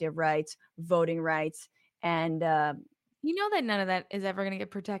reproductive rights, voting rights, and you know that none of that is ever going to get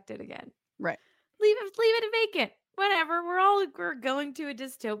protected again. Right. Leave it vacant. Whatever. We're going to a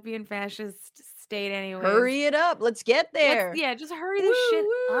dystopian fascist state anyway. Hurry it up. Let's get there. Just hurry this shit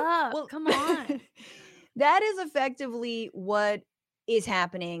up. Well, come on. That is effectively what is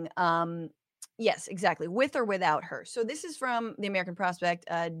happening. Yes, exactly. With or without her. So this is from the American Prospect.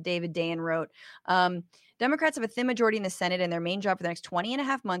 David Dayen wrote, Democrats have a thin majority in the Senate, and their main job for the next 20 and a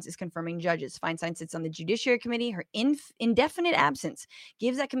half months is confirming judges. Feinstein sits on the Judiciary Committee. Her indefinite absence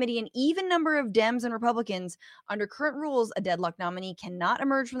gives that committee an even number of Dems and Republicans. Under current rules, a deadlock nominee cannot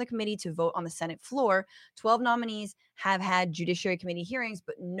emerge from the committee to vote on the Senate floor. 12 nominees have had Judiciary Committee hearings,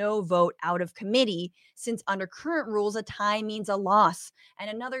 but no vote out of committee, since under current rules, a tie means a loss,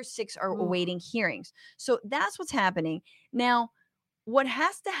 and another 6 are awaiting hearings. So that's what's happening. Now, what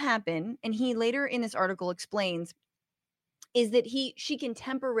has to happen, and he later in this article explains, is that she can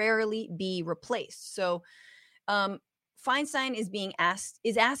temporarily be replaced. So Feinstein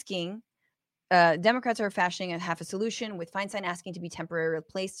is asking, Democrats are fashioning a half a solution, with Feinstein asking to be temporarily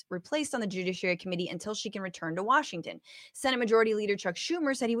replaced on the Judiciary Committee until she can return to Washington. Senate Majority Leader Chuck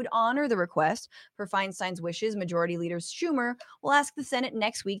Schumer said he would honor the request. For Feinstein's wishes, Majority Leader Schumer will ask the Senate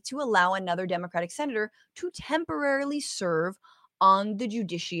next week to allow another Democratic senator to temporarily serve on the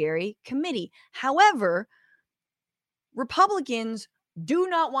Judiciary Committee. However, Republicans do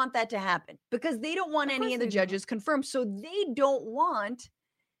not want that to happen because they don't want any of the judges confirmed. So they don't want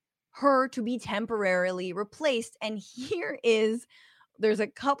her to be temporarily replaced. And there's a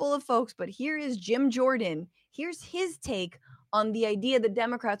couple of folks, but here is Jim Jordan. Here's his take on the idea that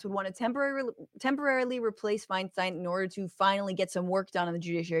Democrats would want to temporarily replace Feinstein in order to finally get some work done on the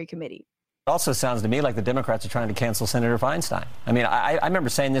Judiciary Committee. It also sounds to me like the Democrats are trying to cancel Senator Feinstein. I mean, I remember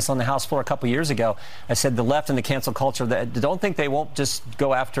saying this on the House floor a couple years ago. I said the left and the cancel culture, don't think they won't just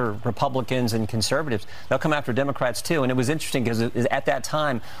go after Republicans and conservatives. They'll come after Democrats, too. And it was interesting because at that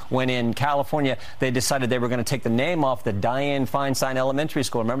time when in California they decided they were going to take the name off the Dianne Feinstein Elementary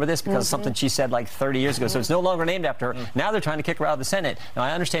School. Remember this? Because of something she said like 30 years ago. So it's no longer named after her. Now they're trying to kick her out of the Senate. Now,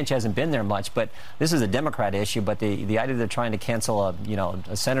 I understand she hasn't been there much, but this is a Democrat issue. But the idea they're trying to cancel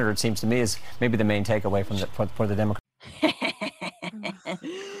a senator, it seems to me, is maybe the main takeaway for the Democrats.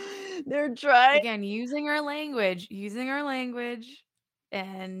 They're trying again, using our language,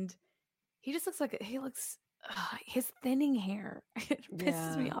 and he just looks like his thinning hair. It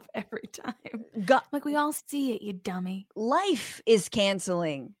pisses me off every time. Like, we all see it, you dummy. Life is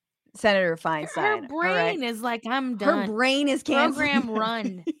canceling Senator Feinstein. Her brain is like, I'm done. Her brain is canceling. Program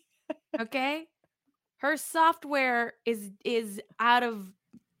run. Okay, her software is out of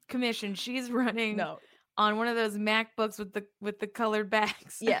commission. She's running on one of those MacBooks with the colored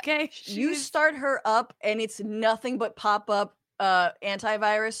backs. Yeah. Okay. You start her up and it's nothing but pop-up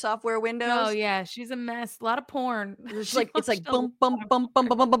antivirus software windows. Oh yeah, she's a mess. A lot of porn. It's like bum bum bum bum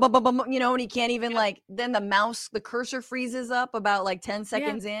bum bum bum bum bum, and you can't even then the cursor freezes up about like 10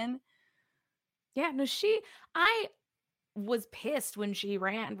 seconds in. Yeah, no, I was pissed when she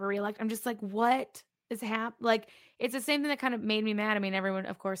ran for reelection. I'm just like, what is happening? Like, it's the same thing that kind of made me mad. I mean, everyone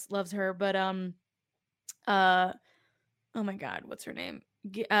of course loves her, but oh my god, what's her name?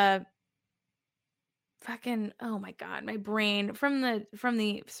 Fucking, oh my god, my brain from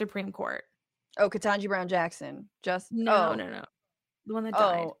the Supreme Court. Oh, Ketanji Brown Jackson. No, the one that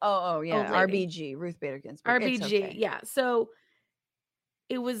died. Oh yeah, RBG, Ruth Bader Ginsburg. RBG, yeah. So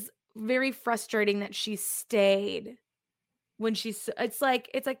it was very frustrating that she stayed when it's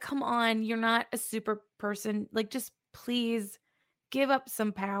like, come on, you're not a super person. Like, just please give up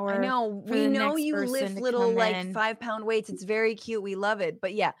some power. I know. We know you lift little like 5-pound weights. It's very cute. We love it.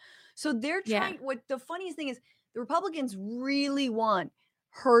 But yeah. So they're trying, what the funniest thing is, the Republicans really want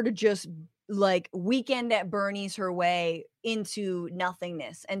her to just like weekend at Bernie's her way into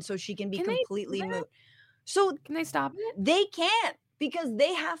nothingness. And so she can be completely moot. So can they stop it? They can't, because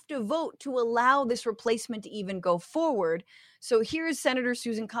they have to vote to allow this replacement to even go forward. So here's Senator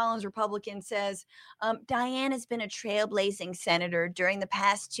Susan Collins, Republican, says, Diane has been a trailblazing senator. During the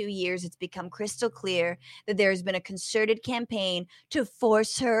past 2 years, it's become crystal clear that there has been a concerted campaign to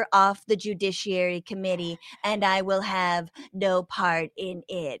force her off the Judiciary Committee, and I will have no part in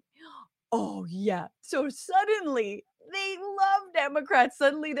it. Oh, yeah. So suddenly they love Democrats.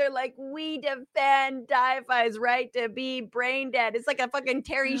 Suddenly they're like, we defend Diaphy's right to be brain dead. It's like a fucking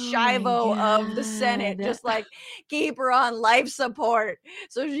Terry Schiavo of the Senate. Just like keep her on life support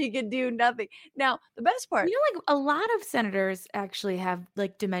so she can do nothing. Now, the best part. You know, like a lot of senators actually have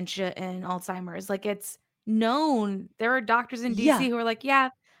like dementia and Alzheimer's. Like it's known. There are doctors in DC who are like, yeah,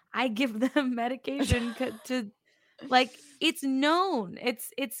 I give them medication to like, it's known.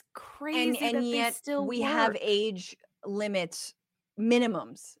 It's crazy and that yet they still we work. have age limits,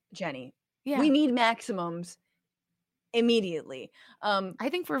 minimums, Jenny. Yeah. We need maximums immediately. I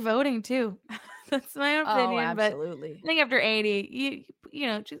think for voting too. That's my opinion. Absolutely. But I think after 80, you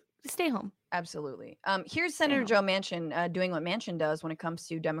know, just stay home. Absolutely. Here's Senator Joe Manchin doing what Manchin does when it comes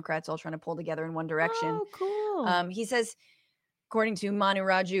to Democrats all trying to pull together in one direction. Oh, cool. He says, according to Manu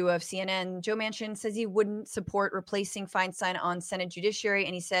Raju of CNN, Joe Manchin says he wouldn't support replacing Feinstein on Senate Judiciary.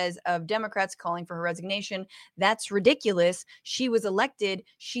 And he says of Democrats calling for her resignation, that's ridiculous. She was elected.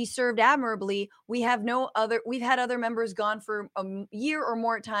 She served admirably. We've had other members gone for a year or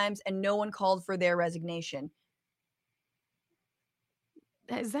more at times, and no one called for their resignation.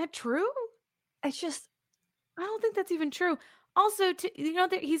 Is that true? It's just, I don't think that's even true. Also,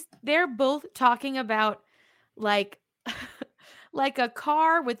 they're both talking about like like a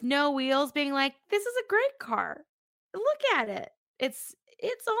car with no wheels, being like, this is a great car. Look at it. It's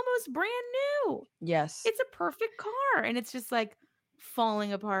almost brand new. Yes. It's a perfect car. And it's just like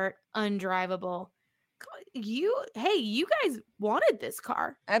falling apart, undrivable. You guys wanted this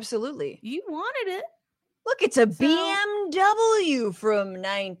car. Absolutely. You wanted it. Look, it's a BMW from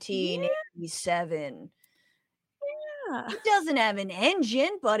 1987. Yeah. It doesn't have an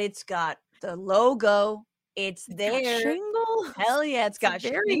engine, but it's got the logo. It's there. Got shingles. Hell yeah, it's got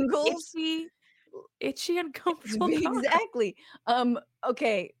shingles. Itchy, uncomfortable. Exactly.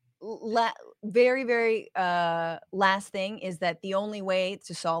 Okay. Very, very last thing is that the only way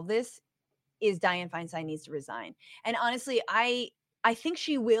to solve this is Dianne Feinstein needs to resign. And honestly, I think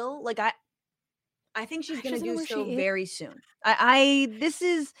she will. Like I think she's going to do so very soon.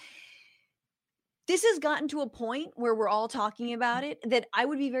 This has gotten to a point where we're all talking about it, that I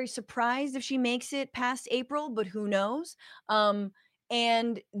would be very surprised if she makes it past April, but who knows?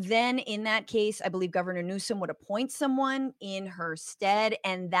 And then in that case, I believe Governor Newsom would appoint someone in her stead,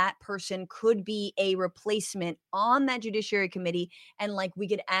 and that person could be a replacement on that Judiciary Committee, and like we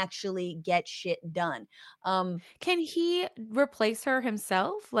could actually get shit done. Can he replace her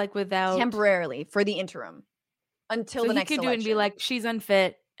himself, like without temporarily for the interim until the next election? Do it and be like, she's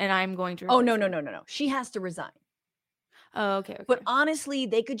unfit, and I'm going to. Oh no! She has to resign. Oh, okay. But honestly,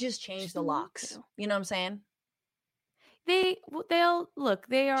 they could just change the locks. You know what I'm saying? They'll look.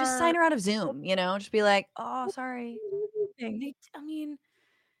 They are just sign her out of Zoom. You know, just be like, oh, sorry.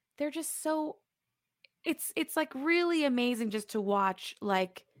 They're just so. It's like really amazing just to watch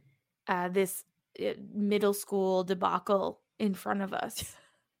like this middle school debacle in front of us,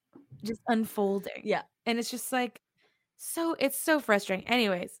 just unfolding. Yeah, and it's just like. So it's so frustrating.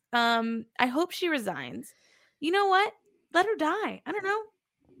 Anyways, I hope she resigns. You know what? Let her die. I don't know.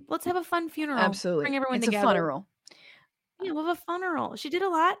 Let's have a fun funeral. Absolutely. Bring everyone together. It's a funeral. Yeah, we'll have a funeral. She did a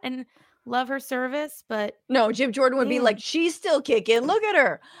lot and love her service, but no, Jim Jordan would be like, she's still kicking. Look at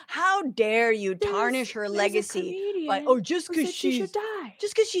her. How dare you tarnish her legacy by just because she should die.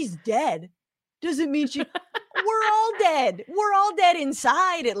 Just because she's dead doesn't mean she we're all dead. We're all dead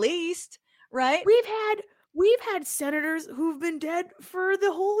inside, at least. Right? We've had senators who've been dead for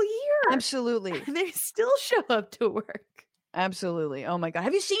the whole year. Absolutely. And they still show up to work. Absolutely. Oh my God.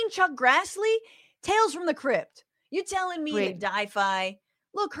 Have you seen Chuck Grassley? Tales from the Crypt. You telling me that Di-Fi,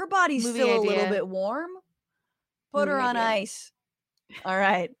 look, her body's still a little bit warm. Put her on ice. All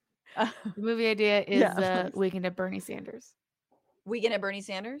right. The movie idea is Weekend at Bernie Sanders. Weekend at Bernie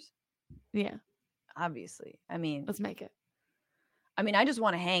Sanders? Yeah. Obviously. I mean, let's make it. I mean, I just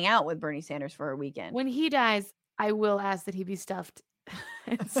want to hang out with Bernie Sanders for a weekend. When he dies, I will ask that he be stuffed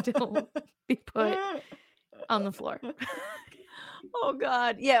and still be put on the floor. Oh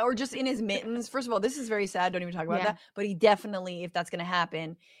God. Yeah. Or just in his mittens. First of all, this is very sad. Don't even talk about that. But he definitely, if that's going to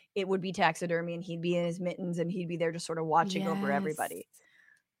happen, it would be taxidermy and he'd be in his mittens and he'd be there just sort of watching over everybody.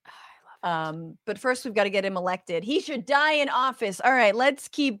 But first we've got to get him elected. He should die in office. All right, let's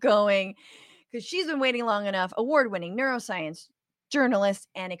keep going because she's been waiting long enough. Award-winning neuroscience journalist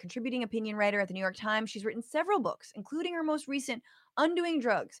and a contributing opinion writer at the New York Times. She's written several books, including her most recent, Undoing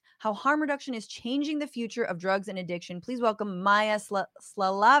Drugs, How Harm Reduction is Changing the Future of Drugs and Addiction. Please welcome Maia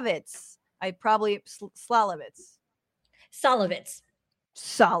Szalavitzv. Szalavitzv.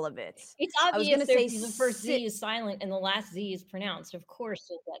 It's obvious the first Z is silent and the last Z is pronounced. Of course,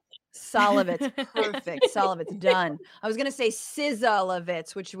 you'll get it. Szalavitzv. Perfect. Szalavitzv. Done. I was going to say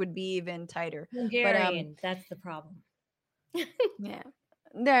Szalavitzv, which would be even tighter. Hungarian. But, that's the problem. Yeah.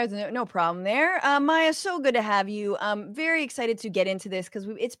 There's no problem there. Maia, so good to have you. Very excited to get into this because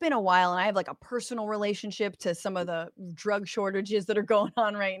it's been a while and I have like a personal relationship to some of the drug shortages that are going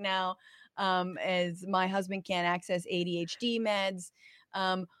on right now. As my husband can't access ADHD meds.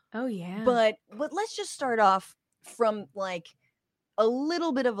 Oh yeah. But let's just start off from like a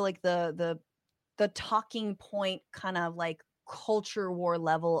little bit of like the talking point kind of like culture war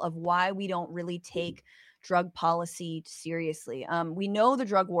level of why we don't really take drug policy seriously. We know the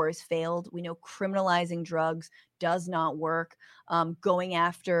drug war has failed. We know criminalizing drugs does not work. Going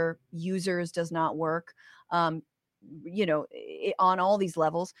after users does not work. On all these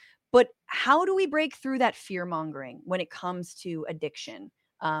levels. But how do we break through that fear mongering when it comes to addiction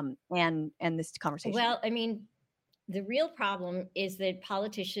and this conversation? Well, I mean, the real problem is that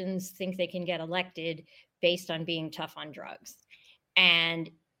politicians think they can get elected based on being tough on drugs. And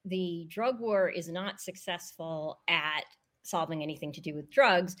the drug war is not successful at solving anything to do with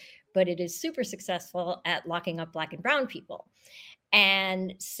drugs, but it is super successful at locking up Black and brown people.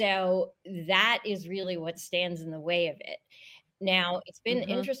 And so that is really what stands in the way of it. Now, it's been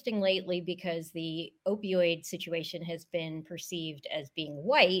interesting lately because the opioid situation has been perceived as being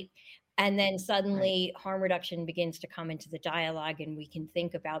white. And then suddenly harm reduction begins to come into the dialogue and we can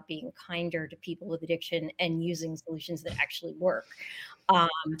think about being kinder to people with addiction and using solutions that actually work.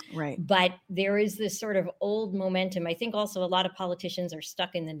 But there is this sort of old momentum. I think also a lot of politicians are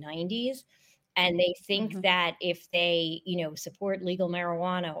stuck in the 90s. And they think that if they, support legal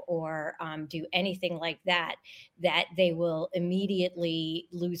marijuana or do anything like that, that they will immediately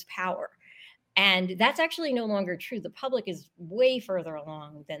lose power. And that's actually no longer true. The public is way further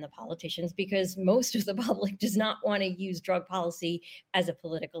along than the politicians because most of the public does not want to use drug policy as a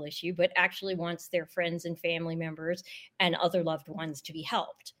political issue, but actually wants their friends and family members and other loved ones to be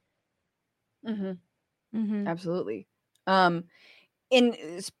helped. Absolutely.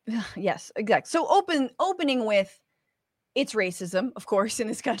 Yes, exactly. So opening with it's racism, of course, in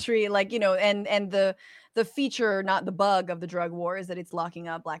this country, and the feature, not the bug of the drug war is that it's locking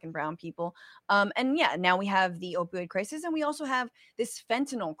up Black and brown people. Now we have the opioid crisis and we also have this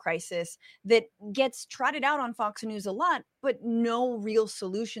fentanyl crisis that gets trotted out on Fox News a lot, but no real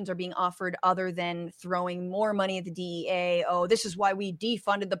solutions are being offered other than throwing more money at the DEA. Oh, this is why we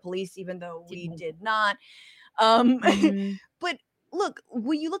defunded the police, even though we did not. But look,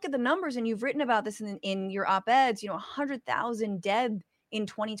 when you look at the numbers, and you've written about this in your op-eds, 100,000 dead in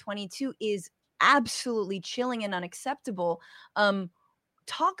 2022 is absolutely chilling and unacceptable.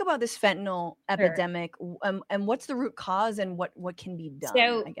 Talk about this fentanyl epidemic and what's the root cause and what can be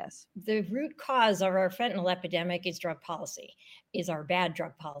done, I guess. The root cause of our fentanyl epidemic is drug policy, is our bad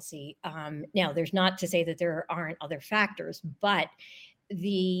drug policy. Now, there's not to say that there aren't other factors, but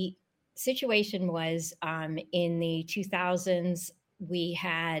the situation was in the 2000s, we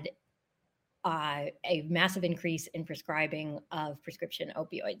had a massive increase in prescribing of prescription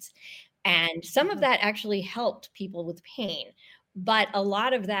opioids. And some of that actually helped people with pain, but a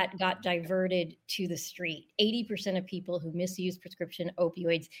lot of that got diverted to the street. 80% of people who misused prescription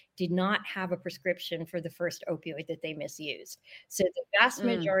opioids did not have a prescription for the first opioid that they misused. So the vast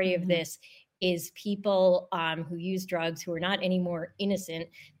majority of this is people who use drugs who are not any more innocent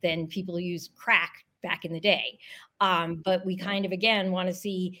than people who use crack back in the day. But we kind of, again, want to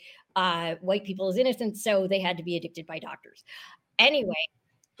see white people as innocent, so they had to be addicted by doctors. Anyway,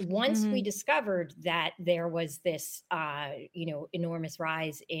 once we discovered that there was this, enormous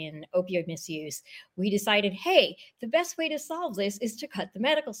rise in opioid misuse, we decided, hey, the best way to solve this is to cut the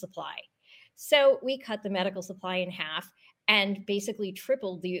medical supply. So we cut the medical supply in half and basically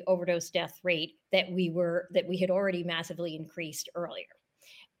tripled the overdose death rate that we had already massively increased earlier.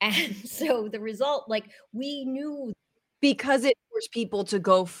 And so the result, we knew Because it forced people to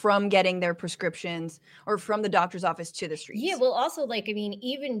go from getting their prescriptions or from the doctor's office to the streets. Yeah, well, also, like, I mean,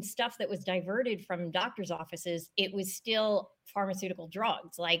 even stuff that was diverted from doctor's offices, it was still pharmaceutical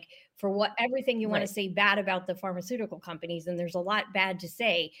drugs. Like, for what everything you want to say bad about the pharmaceutical companies, and there's a lot bad to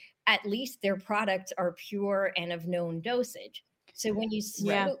say, at least their products are pure and of known dosage. So when you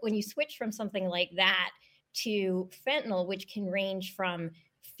switch from something like that to fentanyl, which can range from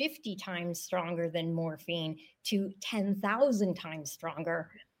 50 times stronger than morphine to 10,000 times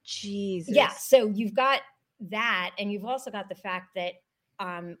stronger. Jesus. Yeah. So you've got that. And you've also got the fact that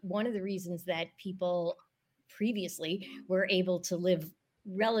one of the reasons that people previously were able to live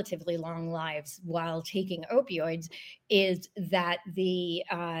relatively long lives while taking opioids is that the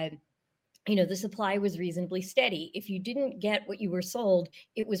supply was reasonably steady. If you didn't get what you were sold,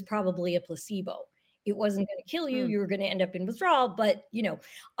 it was probably a placebo. It wasn't going to kill you. You were going to end up in withdrawal, but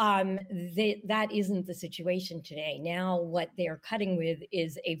that isn't the situation today. Now, what they're cutting with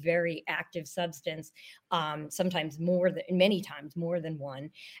is a very active substance, many times more than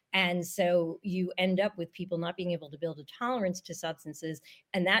one. And so you end up with people not being able to build a tolerance to substances.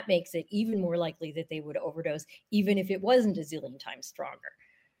 And that makes it even more likely that they would overdose, even if it wasn't a zillion times stronger.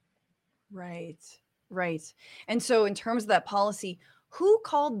 Right. And so in terms of that policy, who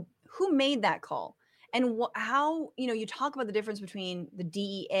made that call? And how, you talk about the difference between the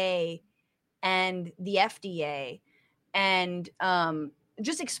DEA and the FDA, and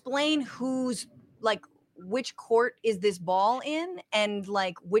just explain who's, like, which court is this ball in, and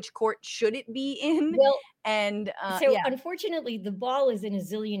like which court should it be in? Well, and unfortunately, the ball is in a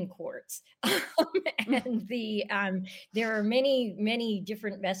zillion courts, and there are many, many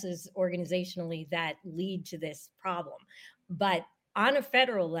different messes organizationally that lead to this problem. But on a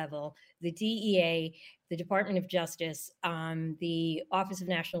federal level, the DEA, the Department of Justice, the Office of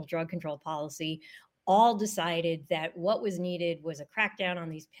National Drug Control Policy, all decided that what was needed was a crackdown on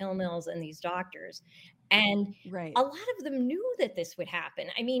these pill mills and these doctors. And a lot of them knew that this would happen.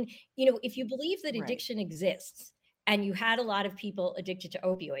 I mean, if you believe that addiction exists and you had a lot of people addicted to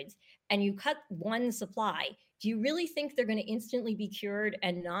opioids and you cut one supply, do you really think they're going to instantly be cured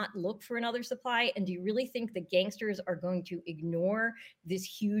and not look for another supply? And do you really think the gangsters are going to ignore this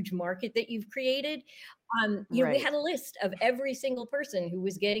huge market that you've created? We had a list of every single person who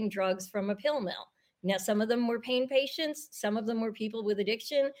was getting drugs from a pill mill. Now, some of them were pain patients. Some of them were people with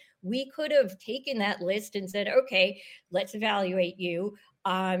addiction. We could have taken that list and said, okay, let's evaluate you,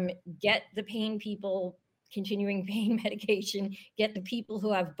 get the pain people continuing pain medication, get the people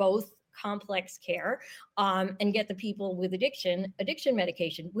who have both complex care, and get the people with addiction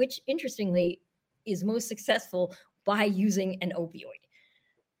medication, which interestingly is most successful by using an opioid.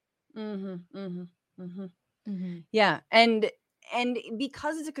 Yeah. And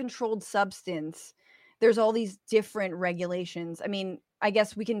because it's a controlled substance, there's all these different regulations. I mean, I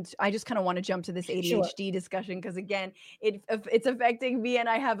guess I just kind of want to jump to this ADHD discussion, because again, it's affecting me, and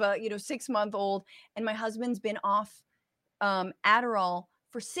I have a 6-month-old, and my husband's been off Adderall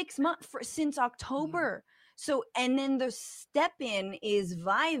for 6 months since October. So, and then the step-in is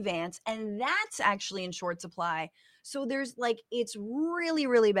Vyvanse, and that's actually in short supply. So there's it's really,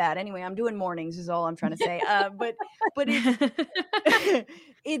 really bad. Anyway, I'm doing mornings is all I'm trying to say. But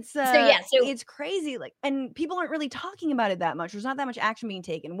it's it's crazy. And people aren't really talking about it that much. There's not that much action being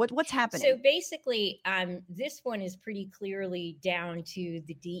taken. What's happening? So basically, this one is pretty clearly down to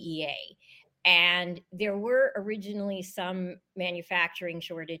the DEA. And there were originally some manufacturing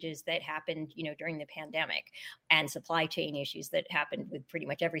shortages that happened, during the pandemic, and supply chain issues that happened with pretty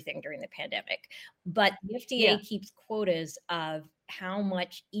much everything during the pandemic. But the FDA keeps quotas of how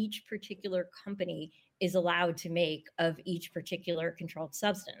much each particular company is allowed to make of each particular controlled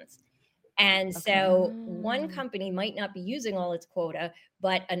substance. And so one company might not be using all its quota,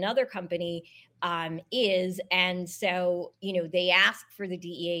 but another company is. And so, they ask for the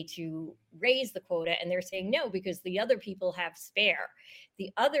DEA to raise the quota, and they're saying no, because the other people have spare.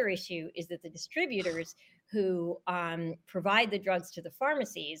 The other issue is that the distributors who provide the drugs to the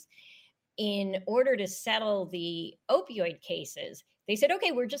pharmacies, in order to settle the opioid cases, they said,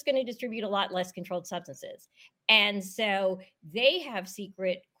 okay, we're just going to distribute a lot less controlled substances. And so they have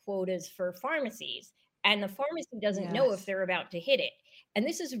secret quotas for pharmacies, and the pharmacy doesn't know if they're about to hit it. And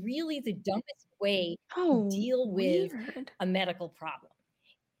this is really the dumbest way to deal with a medical problem.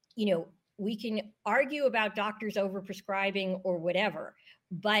 We can argue about doctors overprescribing or whatever,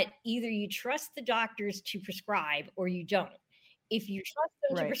 but either you trust the doctors to prescribe or you don't. if you trust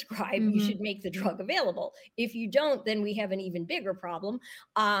them to Right. prescribe, you should make the drug available. If you don't, then we have an even bigger problem.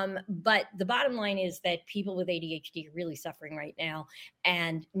 But the bottom line is that people with ADHD are really suffering right now,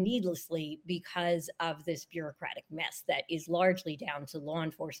 and needlessly, because of this bureaucratic mess that is largely down to law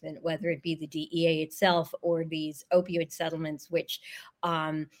enforcement, whether it be the DEA itself or these opioid settlements, which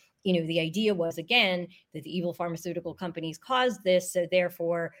the idea was, again, that the evil pharmaceutical companies caused this, so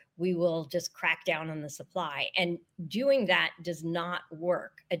therefore we will just crack down on the supply. And doing that does not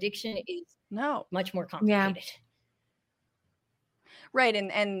work. Addiction is much more complicated. Yeah. Right.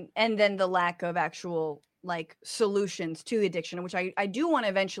 And then the lack of actual like solutions to addiction, which I do want to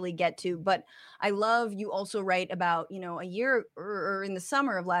eventually get to. But I love you also write about, a year or in the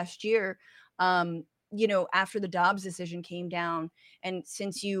summer of last year, after the Dobbs decision came down, and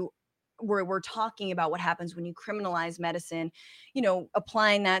since we're talking about what happens when you criminalize medicine,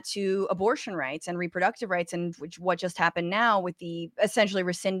 applying that to abortion rights and reproductive rights, and what just happened now with the essentially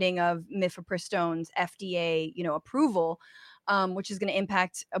rescinding of mifepristone's FDA, approval, which is going to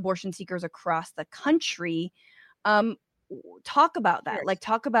impact abortion seekers across the country. Talk about that. Sure. Like,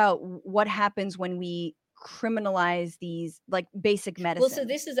 talk about what happens when we criminalize these like basic medicine. Well, so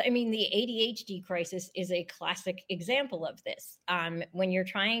this is, the ADHD crisis is a classic example of this. When you're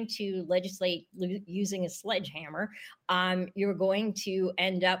trying to legislate using a sledgehammer, you're going to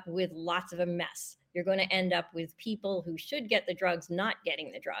end up with lots of a mess. You're going to end up with people who should get the drugs not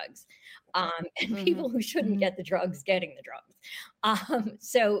getting the drugs, and people who shouldn't get the drugs getting the drugs.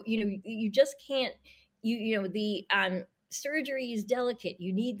 So, you just can't, surgery is delicate.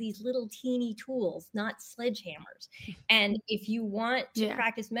 You need these little teeny tools, not sledgehammers. And if you want to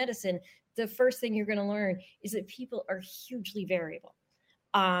practice medicine, the first thing you're going to learn is that people are hugely variable.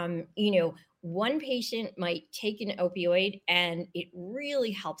 One patient might take an opioid and it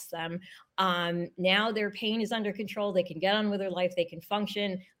really helps them. Now their pain is under control. They can get on with their life. They can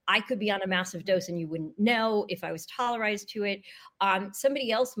function. I could be on a massive dose and you wouldn't know if I was tolerized to it.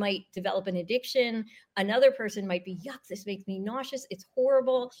 Somebody else might develop an addiction. Another person might be, yuck, this makes me nauseous. It's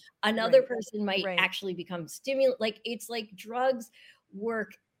horrible. Another person might actually become stimulant. It's like drugs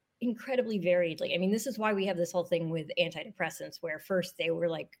work incredibly variedly. This is why we have this whole thing with antidepressants, where first they were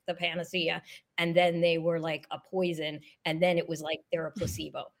like the panacea, and then they were like a poison, and then it was like they're a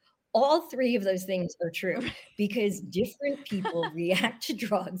placebo. All three of those things are true because different people react to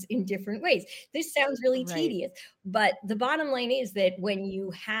drugs in different ways. This sounds really tedious, but the bottom line is that when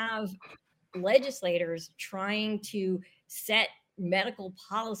you have legislators trying to set medical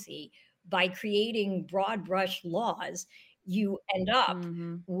policy by creating broad brush laws, you end up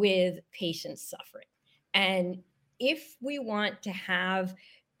with patients suffering. And if we want to have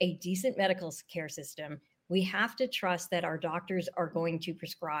a decent medical care system, we have to trust that our doctors are going to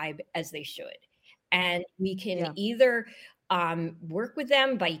prescribe as they should. And we can either work with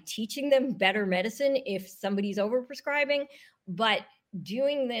them by teaching them better medicine if somebody's overprescribing, but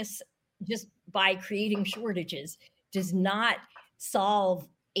doing this just by creating shortages does not solve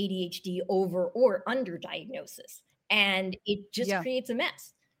ADHD over or under diagnosis. And it just creates a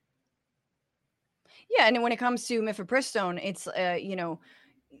mess. Yeah, and when it comes to mifepristone, it's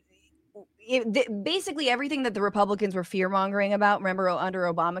basically everything that the Republicans were fear-mongering about. Remember under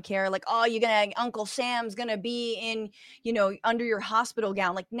Obamacare, like, oh, Uncle Sam's gonna be in, under your hospital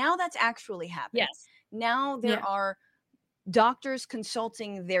gown. Like, now that's actually happening. Yes. Now there are doctors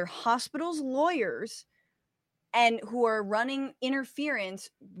consulting their hospital's lawyers and who are running interference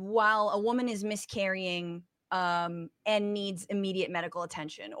while a woman is miscarrying and needs immediate medical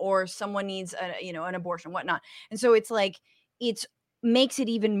attention, or someone needs an abortion, whatnot. And so it's like, it makes it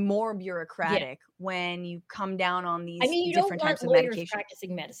even more bureaucratic when you come down on these different types of medication. Lawyers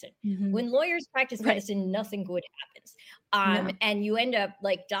practicing medicine. When lawyers practice medicine, nothing good happens. And you end up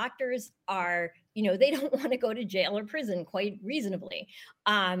like doctors are, they don't want to go to jail or prison quite reasonably.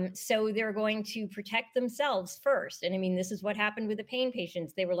 So they're going to protect themselves first. And this is what happened with the pain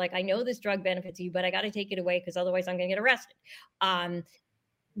patients. They were like, I know this drug benefits you, but I got to take it away because otherwise I'm going to get arrested. And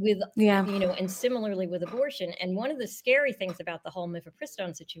similarly with abortion. And one of the scary things about the whole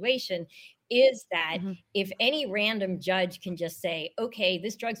mifepristone situation is that if any random judge can just say, okay,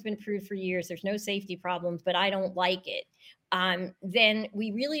 this drug's been approved for years, there's no safety problems, but I don't like it, then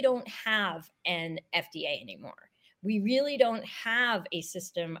we really don't have an FDA anymore. We really don't have a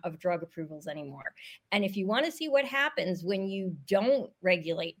system of drug approvals anymore. And if you want to see what happens when you don't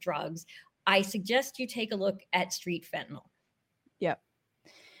regulate drugs, I suggest you take a look at street fentanyl. Yep.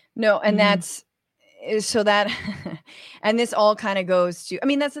 No, and that's so that And this all kind of goes to, I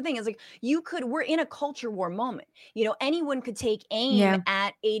mean, that's the thing, is like, we're in a culture war moment. You know, anyone could take aim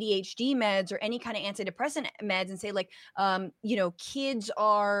at ADHD meds or any kind of antidepressant meds and say, like, you know, kids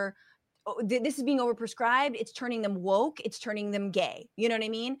are, this is being overprescribed. It's turning them woke. It's turning them gay. You know what I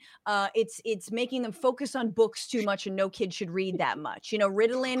mean? It's making them focus on books too much, and no kid should read that much. You know,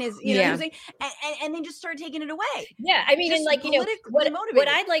 Ritalin is, you know what I'm saying? And they just start taking it away. Yeah, I mean, just and like, you know, what motivated.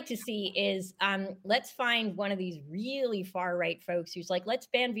 I'd like to see is, let's find one of these really far right folks who's like, let's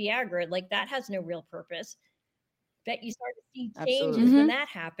ban Viagra. Like, that has no real purpose. Bet you start to see changes when that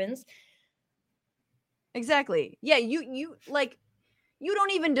happens. Exactly. Yeah, you like, you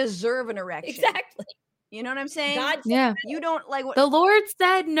don't even deserve an erection. Exactly. You know what I'm saying? God said you don't like what the Lord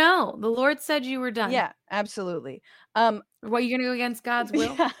said no. The Lord said you were done. Yeah, absolutely. What, are you gonna go against God's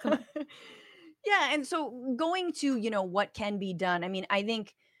will? Yeah. Come on. Yeah, and so going to, you know, what can be done. I mean, I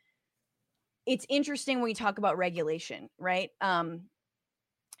think it's interesting when we talk about regulation, right? And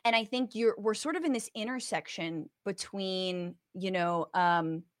I think we're sort of in this intersection between, you know,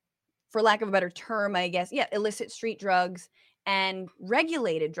 for lack of a better term, I guess, illicit street drugs and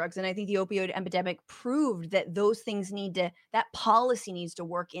regulated drugs. And I think the opioid epidemic proved that those things that policy needs to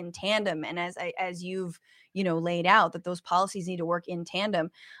work in tandem. And as you've, you know, laid out, that those policies need to work in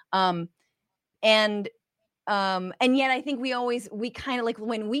tandem. And yet I think we kind of, like,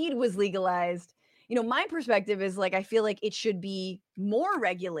 when weed was legalized, you know, my perspective is like, I feel like it should be more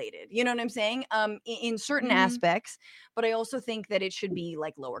regulated, you know what I'm saying? In certain aspects, but I also think that it should be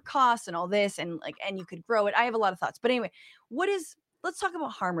like lower costs and all this, and like, and you could grow it. I have a lot of thoughts, but anyway, let's talk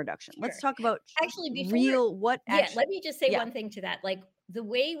about harm reduction. Sure. Let's talk about actually let me just say one thing to that. Like, the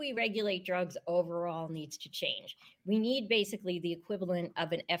way we regulate drugs overall needs to change. We need basically the equivalent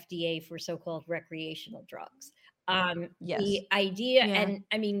of an FDA for so-called recreational drugs. The idea, and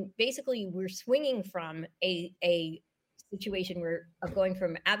I mean, basically we're swinging from a situation of going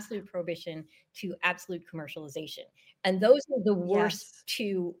from absolute prohibition to absolute commercialization. And those are the worst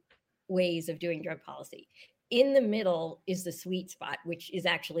two ways of doing drug policy. In the middle is the sweet spot, which is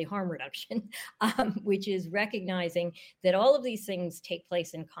actually harm reduction, which is recognizing that all of these things take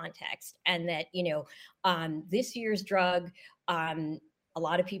place in context, and that, you know, this year's drug, a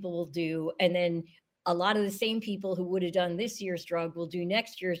lot of people will do, and then a lot of the same people who would have done this year's drug will do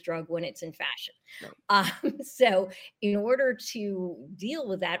next year's drug when it's in fashion. Right. So in order to deal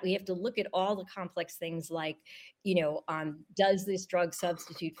with that, we have to look at all the complex things like, you know, does this drug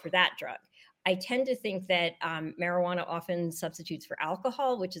substitute for that drug? I tend to think that marijuana often substitutes for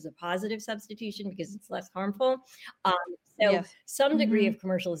alcohol, which is a positive substitution because it's less harmful. Some degree of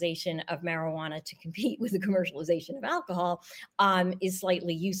commercialization of marijuana to compete with the commercialization of alcohol is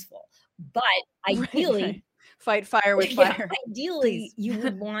slightly useful. But ideally, fight fire with fire. Ideally, you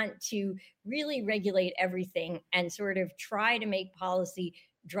would want to really regulate everything and sort of try to make policy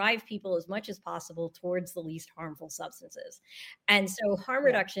drive people as much as possible towards the least harmful substances. And so harm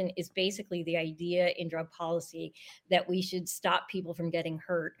reduction is basically the idea in drug policy that we should stop people from getting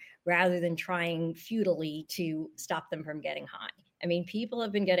hurt rather than trying futilely to stop them from getting high. I mean, people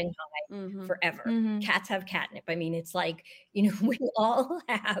have been getting high forever. Cats have catnip. I mean, it's like, you know, we all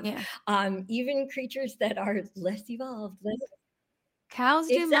have, even creatures that are less evolved. Cows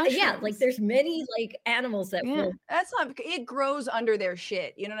do mushrooms. Yeah, like there's many like animals that will. That's not, it grows under their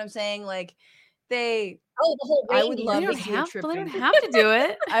shit. You know what I'm saying? Like the whole I would love to see a trip. They don't in. have to do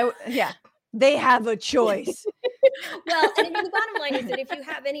it. They have a choice. Well, I mean, the bottom line is that if you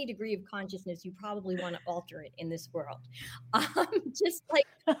have any degree of consciousness, you probably want to alter it in this world. Just like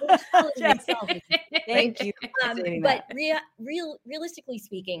Thank you. But realistically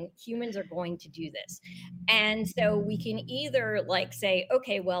speaking, humans are going to do this. And so we can either like say,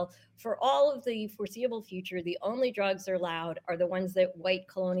 okay, well, for all of the foreseeable future, the only drugs that are allowed are the ones that white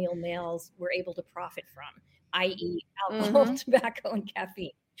colonial males were able to profit from, i.e. alcohol, tobacco, and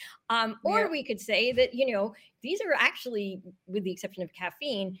caffeine. Or we could say that, you know, these are actually, with the exception of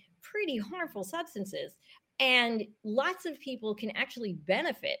caffeine, pretty harmful substances. And lots of people can actually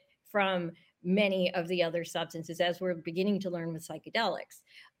benefit from many of the other substances, as we're beginning to learn with psychedelics.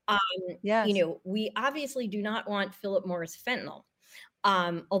 You know, we obviously do not want Philip Morris fentanyl,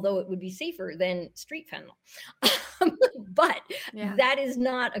 although it would be safer than street fentanyl. But that is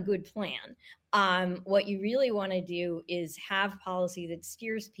not a good plan. What you really want to do is have policy that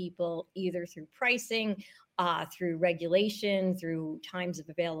steers people either through pricing, through regulation, through times of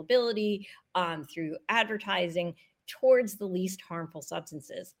availability, through advertising, towards the least harmful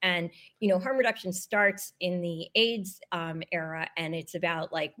substances. And, you know, harm reduction starts in the AIDS era, and it's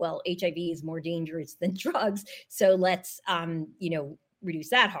about like, well, HIV is more dangerous than drugs, so let's, you know, reduce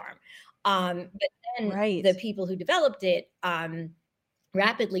that harm. But then the people who developed it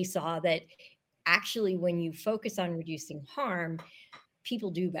rapidly saw that actually when you focus on reducing harm,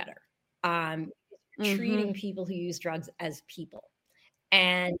 people do better. Treating people who use drugs as people.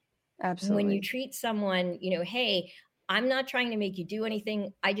 And when you treat someone, you know, hey, I'm not trying to make you do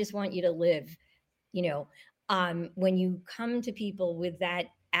anything. I just want you to live, you know, when you come to people with that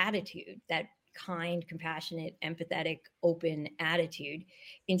attitude, that kind, compassionate, empathetic, open attitude,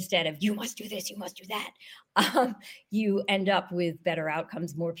 instead of you must do this, you must do that, you end up with better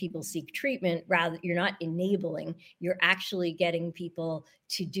outcomes. More people seek treatment. Rather, you're not enabling, you're actually getting people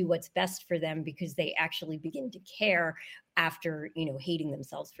to do what's best for them because they actually begin to care after, you know, hating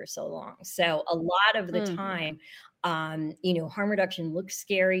themselves for so long. So a lot of the time, you know, harm reduction looks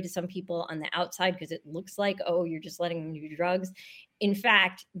scary to some people on the outside because it looks like, oh, you're just letting them do drugs. In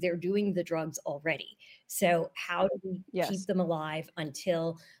fact, they're doing the drugs already. So how do we keep them alive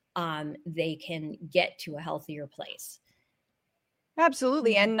until they can get to a healthier place?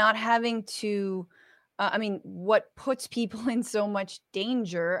 Absolutely. And not having to, I mean, what puts people in so much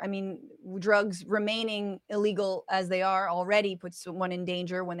danger? I mean, drugs remaining illegal as they are already puts someone in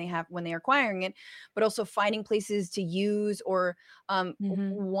danger when they're acquiring it, but also finding places to use or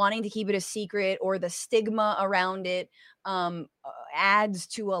wanting to keep it a secret, or the stigma around it adds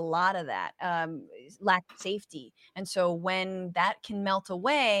to a lot of that lack of safety. And so when that can melt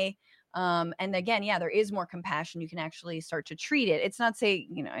away, and again, there is more compassion, you can actually start to treat it. It's not say,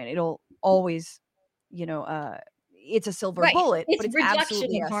 you know, it'll always, you know, it's a silver bullet, it's but it's reduction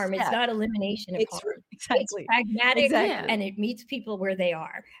absolutely of harm. It's not elimination of harm. Exactly. It's pragmatic and it meets people where they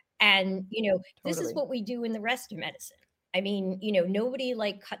are. And, you know, this is what we do in the rest of medicine. I mean, you know, nobody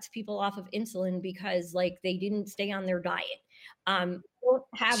like cuts people off of insulin because like they didn't stay on their diet. Don't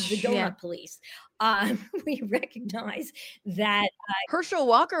have the donut police. We recognize that Herschel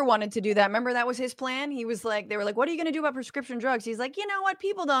Walker wanted to do that. Remember, that was his plan. He was like, they were like, what are you going to do about prescription drugs? He's like, you know what?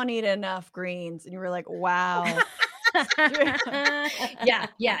 People don't eat enough greens. And you were like, wow. Yeah.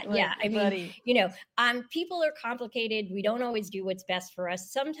 I mean, you know, people are complicated. We don't always do what's best for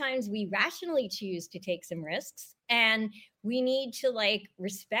us. Sometimes we rationally choose to take some risks, and we need to like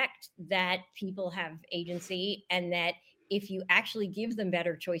respect that people have agency, and that if you actually give them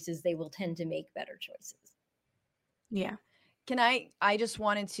better choices, they will tend to make better choices. Yeah. Can I just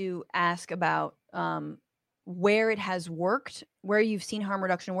wanted to ask about where it has worked, where you've seen harm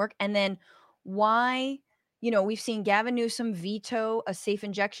reduction work, and then why, you know, we've seen Gavin Newsom veto a safe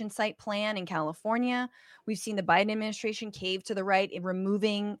injection site plan in California. We've seen the Biden administration cave to the right in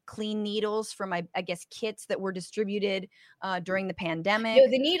removing clean needles from, I guess, kits that were distributed during the pandemic. No,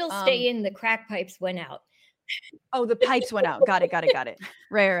 the needles stay in, the crack pipes went out. Oh, the pipes went out. Got it.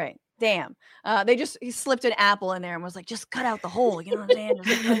 Right. Damn. He slipped an apple in there and was like, just cut out the hole. You know what I'm saying?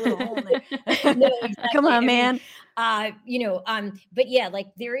 Just cut a little hole in there. No, exactly. Come on, man. You know, but yeah, like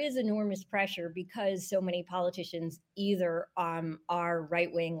there is enormous pressure because so many politicians either are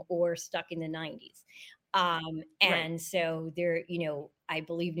right wing or stuck in the 90s. And so there, you know, I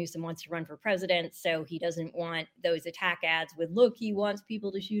believe Newsom wants to run for president, so he doesn't want those attack ads with, look, he wants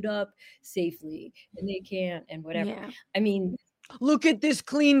people to shoot up safely and they can't and whatever. Yeah. I mean, look at this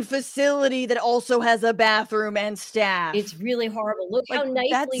clean facility that also has a bathroom and staff. It's really horrible. Look like, how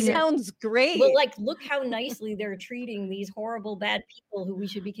nicely that sounds great. Well, like, look how nicely they're treating these horrible, bad people who we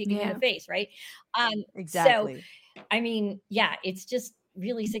should be kicking in the face, right? Exactly. So, I mean, yeah, it's just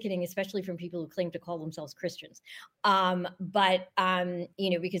really sickening, especially from people who claim to call themselves Christians. But you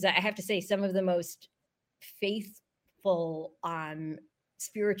know, because I have to say, some of the most faithful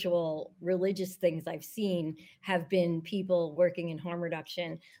spiritual, religious things I've seen have been people working in harm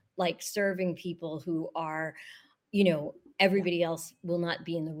reduction, like serving people who are, you know, everybody else will not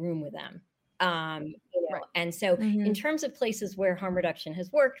be in the room with them. You know, and so in terms of places where harm reduction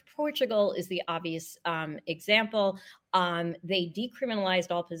has worked, Portugal is the obvious example. They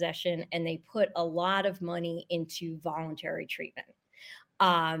decriminalized all possession and they put a lot of money into voluntary treatment.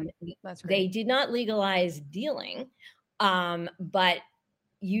 That's great. They did not legalize dealing, but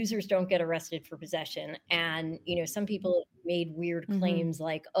users don't get arrested for possession. And, you know, some people made weird claims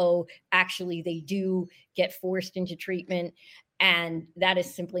like, oh, actually they do get forced into treatment. And that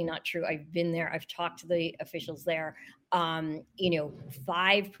is simply not true. I've been there. I've talked to the officials there. You know,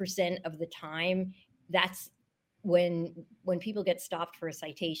 5% of the time, that's when people get stopped for a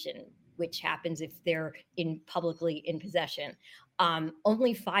citation, which happens if they're publicly in possession.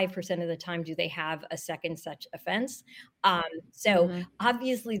 Only 5% of the time do they have a second such offense. So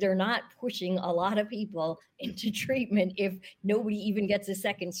obviously they're not pushing a lot of people into treatment if nobody even gets a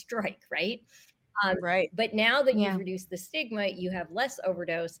second strike, right? Right. But now that you've reduced the stigma, you have less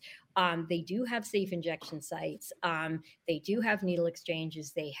overdose. They do have safe injection sites. They do have needle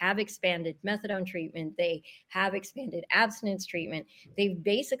exchanges. They have expanded methadone treatment. They have expanded abstinence treatment. They've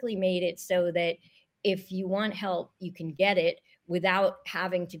basically made it so that if you want help, you can get it without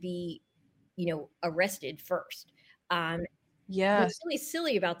having to be, arrested first. What's really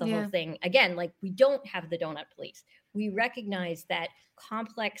silly about the whole thing, again, like, we don't have the donut police. We recognize that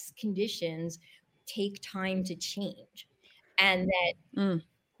complex conditions take time to change, and that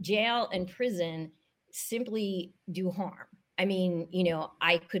jail and prison simply do harm. I mean,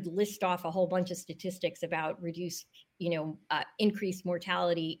 I could list off a whole bunch of statistics about reduced, increased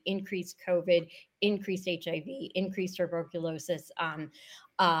mortality, increased COVID, increased HIV, increased tuberculosis,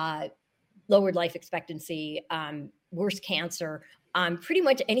 lowered life expectancy, worse cancer, pretty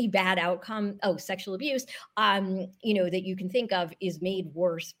much any bad outcome, sexual abuse, that you can think of is made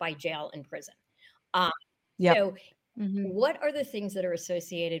worse by jail and prison. So what are the things that are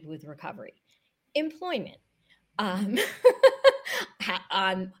associated with recovery? Employment, having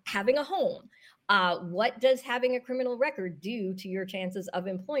a home. What does having a criminal record do to your chances of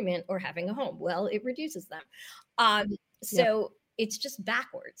employment or having a home? Well, it reduces them. So it's just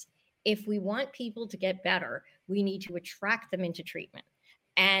backwards. If we want people to get better, we need to attract them into treatment.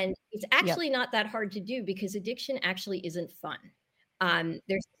 And it's actually not that hard to do, because addiction actually isn't fun.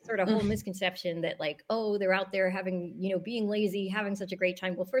 There's sort of whole misconception that, like, oh, they're out there having, being lazy, having such a great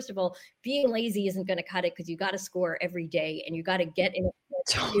time. Well, first of all, being lazy isn't going to cut it, because you got to score every day and you got to get in.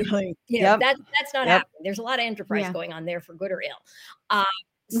 Totally. That's not happening. There's a lot of enterprise going on there, for good or ill.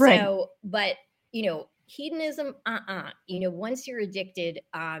 So, but, hedonism, once you're addicted,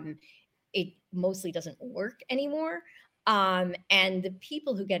 it mostly doesn't work anymore. And the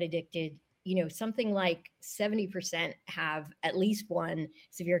people who get addicted, something like 70% have at least one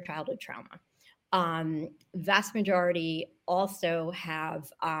severe childhood trauma. Vast majority also have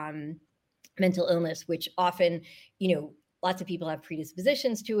mental illness, which often, lots of people have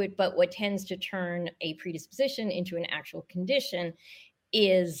predispositions to it, but what tends to turn a predisposition into an actual condition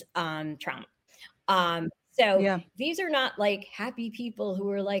is trauma. So these are not like happy people who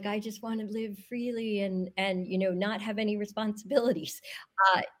are like, I just want to live freely and not have any responsibilities.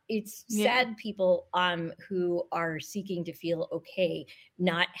 It's sad people who are seeking to feel okay,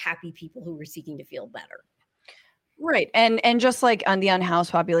 not happy people who are seeking to feel better. Right. And just like on the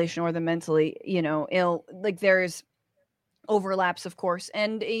unhoused population or the mentally, ill, like, there's overlaps, of course.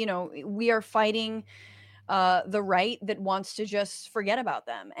 And, we are fighting the right that wants to just forget about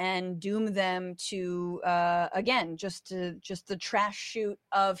them and doom them to, again, just the trash chute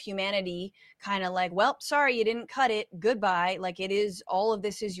of humanity, kind of like, well, sorry, you didn't cut it. Goodbye. Like, all of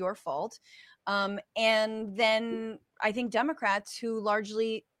this is your fault. And then I think Democrats, who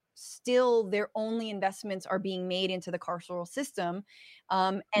largely still their only investments are being made into the carceral system,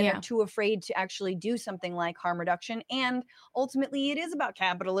 and are too afraid to actually do something like harm reduction. And ultimately, it is about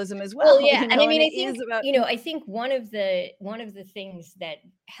capitalism as well. And I mean, I think one of the things that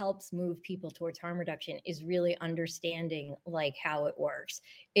helps move people towards harm reduction is really understanding, like, how it works.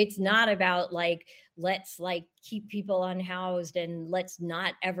 It's not about like, let's like keep people unhoused and let's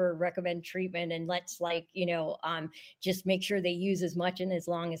not ever recommend treatment and let's just make sure they use as much and as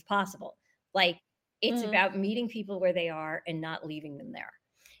long as possible. Like, it's about meeting people where they are and not leaving them there.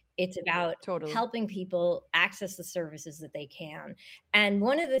 It's about helping people access the services that they can. And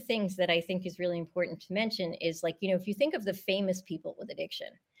one of the things that I think is really important to mention is, like, if you think of the famous people with addiction,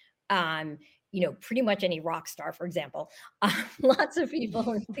 pretty much any rock star, for example, lots of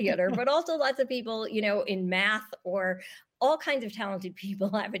people in theater, but also lots of people, in math, or all kinds of talented people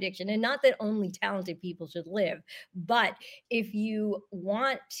have addiction. And not that only talented people should live, but if you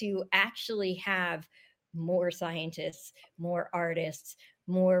want to actually have more scientists, more artists,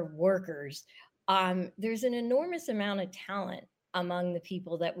 more workers, there's an enormous amount of talent among the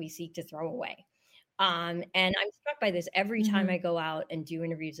people that we seek to throw away. And I'm struck by this every time I go out and do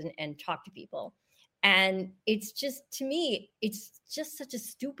interviews and talk to people. And it's just, to me, it's just such a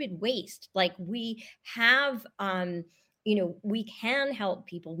stupid waste. Like, we have, we can help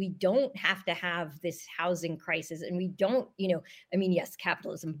people. We don't have to have this housing crisis, and we don't, yes,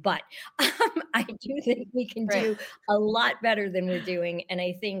 capitalism, but I do think we can do a lot better than we're doing. And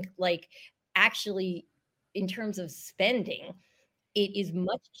I think, like, actually, in terms of spending, it is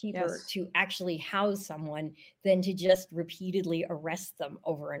much cheaper to actually house someone than to just repeatedly arrest them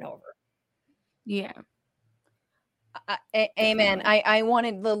over and over. Yeah. Amen. I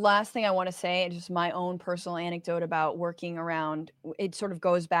wanted, the last thing I want to say, just my own personal anecdote about working around, it sort of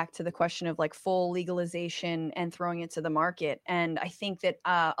goes back to the question of like full legalization and throwing it to the market. And I think that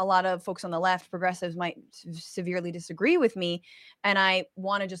a lot of folks on the left, progressives, might severely disagree with me. And I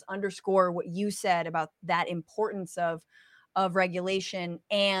want to just underscore what you said about that importance of regulation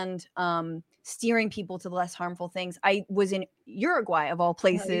and steering people to the less harmful things. I was in Uruguay, of all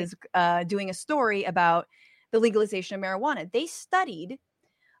places, doing a story about the legalization of marijuana. They studied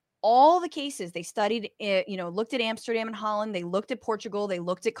all the cases. They studied, looked at Amsterdam and Holland. They looked at Portugal. They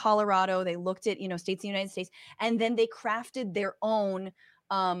looked at Colorado. They looked at, states in the United States. And then they crafted their own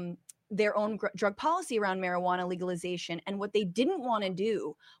drug policy around marijuana legalization. And what they didn't want to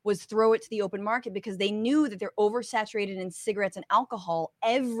do was throw it to the open market, because they knew that they're oversaturated in cigarettes and alcohol.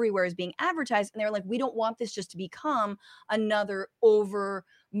 Everywhere is being advertised. And they're like, we don't want this just to become another over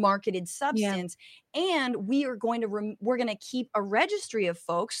marketed substance. And we are going to we're going to keep a registry of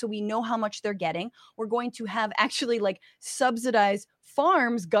folks, so we know how much they're getting. We're going to have actually like subsidized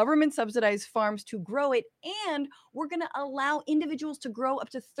farms, government subsidized farms, to grow it. And we're going to allow individuals to grow up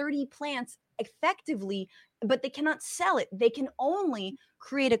to 30 plants effectively, but they cannot sell it. They can only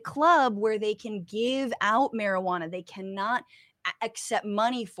create a club where they can give out marijuana. They cannot accept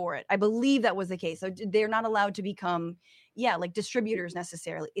money for it. I believe that was the case. So they're not allowed to become like distributors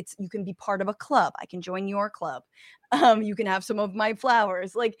necessarily. It's, you can be part of a club. I can join your club. You can have some of my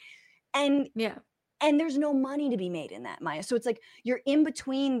flowers, and there's no money to be made in that, Maia. So it's like you're in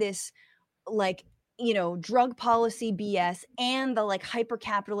between this drug policy BS and the hyper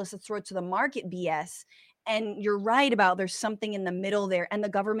capitalist that throw it to the market BS. And you're right about there's something in the middle there, and the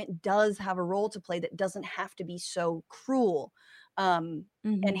government does have a role to play that doesn't have to be so cruel and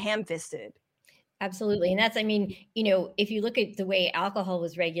ham-fisted. Absolutely. And that's, if you look at the way alcohol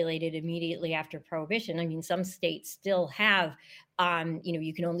was regulated immediately after Prohibition, some states still have,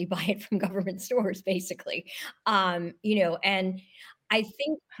 you can only buy it from government stores, basically, and I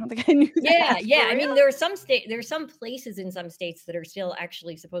don't think I knew that. Yeah. There are some places in some states that are still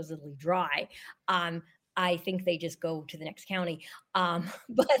actually supposedly dry. I think they just go to the next county.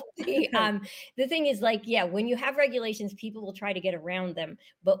 But the thing is, when you have regulations, people will try to get around them.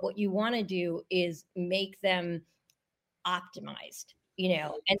 But what you want to do is make them optimized,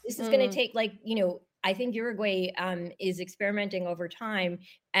 and this is going to take I think Uruguay is experimenting over time,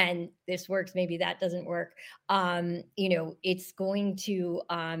 and this works. Maybe that doesn't work. It's going to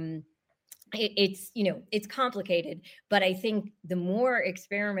it's complicated, but I think the more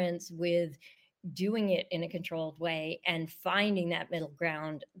experiments with doing it in a controlled way and finding that middle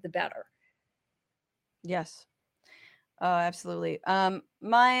ground, the better. Yes. Absolutely.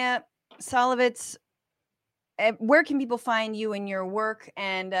 Maia, Szalavitzv, where can people find you and your work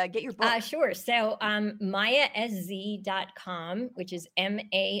and get your book? Sure. So MaiaSZ.com, which is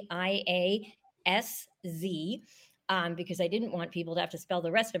MaiaSZ. Because I didn't want people to have to spell the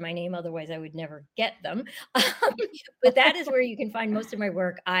rest of my name. Otherwise, I would never get them. But that is where you can find most of my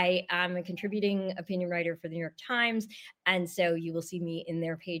work. I am a contributing opinion writer for the New York Times. And so you will see me in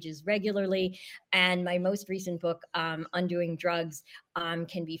their pages regularly. And my most recent book, Undoing Drugs,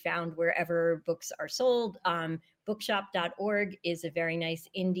 can be found wherever books are sold. Bookshop.org is a very nice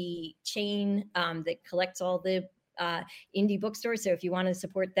indie chain that collects all the indie bookstores. So if you want to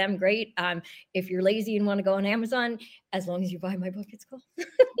support them, great. If you're lazy and want to go on Amazon, as long as you buy my book, it's cool.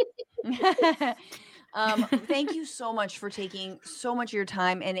 Thank you so much for taking so much of your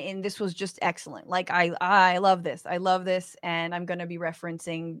time. And this was just excellent. I love this. I love this. And I'm going to be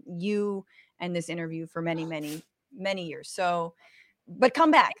referencing you and this interview for many, many, many years. So, but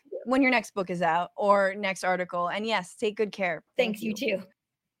come back when your next book is out or next article. And yes, take good care. Thanks, you too.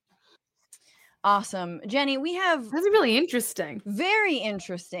 Awesome. Jenny, that's really interesting. Very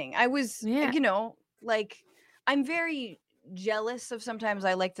interesting. I was, I'm very jealous of sometimes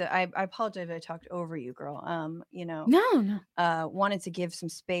I apologize if I talked over you, girl. No. Wanted to give some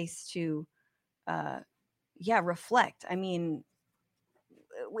space to,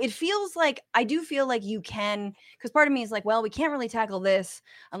 reflect. I do feel like you can, because part of me is like, well, we can't really tackle this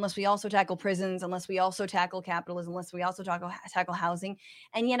unless we also tackle prisons, unless we also tackle capitalism, unless we also tackle housing.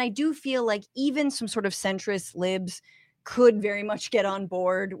 And yet I do feel like even some sort of centrist libs could very much get on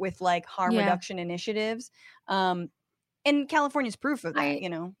board with harm reduction initiatives. And California's proof of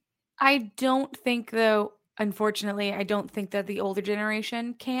that, I don't think, though, unfortunately, I don't think that the older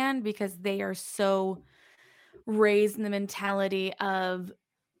generation can, because they are so raised in the mentality of,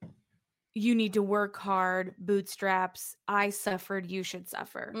 you need to work hard, bootstraps, I suffered, you should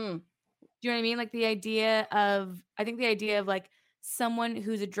suffer. Do you know what I mean? The idea of someone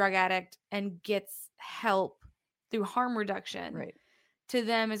who's a drug addict and gets help through harm reduction. Right. To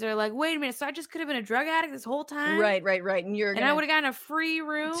them is they're like, wait a minute, so I just could have been a drug addict this whole time? Right. And I would have gotten a free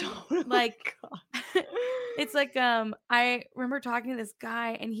room. Totally. Like, it's like, I remember talking to this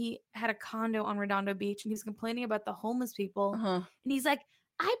guy and he had a condo on Redondo Beach and he was complaining about the homeless people. And he's like,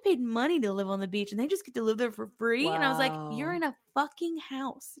 I paid money to live on the beach and they just get to live there for free. Wow. And I was like, you're in a fucking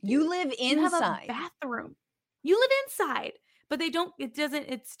house. Dude. You live inside. You have a bathroom. You live inside. But they don't,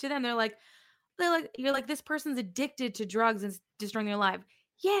 it's to them. They're like, you're like, this person's addicted to drugs and destroying their life.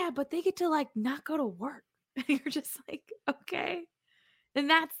 Yeah, but they get to like not go to work. You're just like, okay. And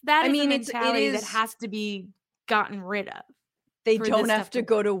that is a mentality that has to be gotten rid of. They don't have to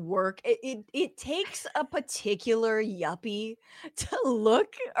go to work. It takes a particular yuppie to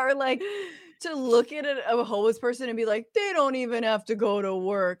look at a homeless person and be like, they don't even have to go to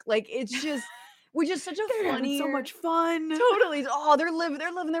work. Like, it's just, which is such a funny, so much fun. Totally. Oh, they're living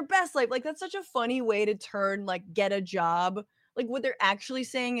their best life. Like, that's such a funny way to turn, like, get a job. Like, what they're actually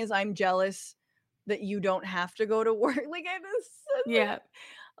saying is, I'm jealous that you don't have to go to work. Like, I just, yeah.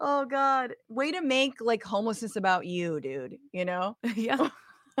 Oh God, way to make like homelessness about you, dude, you know? Yeah.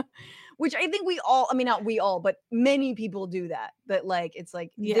 Which I think we all, I mean, not we all, but many people do that. But like, it's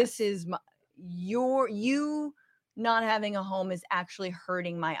like, this is you not having a home is actually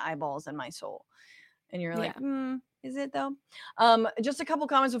hurting my eyeballs and my soul. And you're like, is it though? Just a couple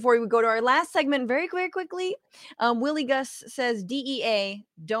comments before we go to our last segment. Very quickly. Willie Gus says DEA,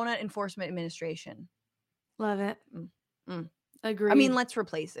 Donut Enforcement Administration. Love it. Agreed. I mean, let's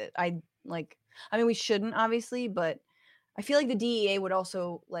replace it. We shouldn't obviously, but I feel like the DEA would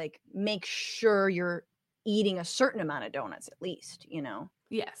also like make sure you're eating a certain amount of donuts at least, you know?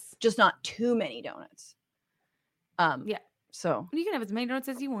 Yes. Just not too many donuts. Yeah. So you can have as many donuts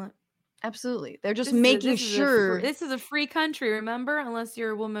as you want. Absolutely. They're just making sure. This is a free country, remember? Unless you're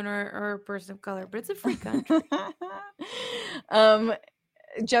a woman or a person of color, but it's a free country.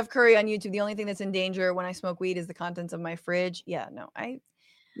 Jeff Curry on YouTube, the only thing that's in danger when I smoke weed is the contents of my fridge. Yeah, no, I've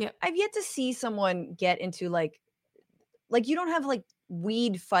yet to see someone get into like you don't have like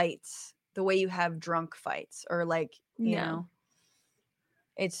weed fights the way you have drunk fights or like, you know,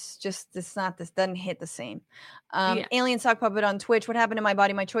 it's just, this doesn't hit the same. Alien Sock Puppet on Twitch. What happened to My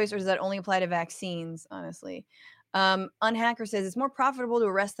Body, My Choice? Or does that only apply to vaccines? Honestly. Unhacker says it's more profitable to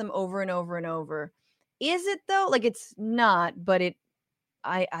arrest them over and over and over. Is it though? Like it's not, but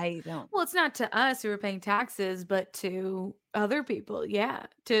I don't. Well, it's not to us who are paying taxes, but to other people. Yeah.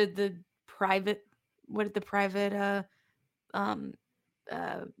 To the private, oh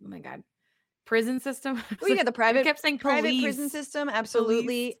my God, prison system. Well, you got the private, kept saying private prison system. Absolutely.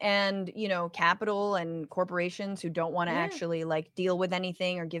 Police. And, you know, capital and corporations who don't want to actually like deal with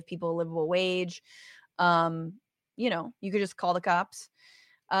anything or give people a livable wage. You know, you could just call the cops.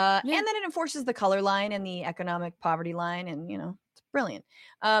 And then it enforces the color line and the economic poverty line. And, you know, it's brilliant.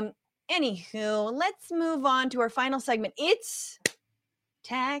 Anywho, let's move on to our final segment. It's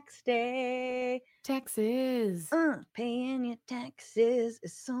tax day. Taxes. Paying your taxes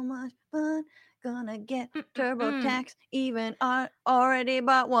is so much fun. Gonna get TurboTax. Even already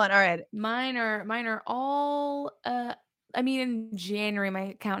bought one. All right. Mine are all, I mean, in January, my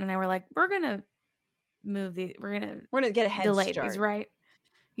accountant and I were like, we're going to move these. We're gonna get a head start, these, right?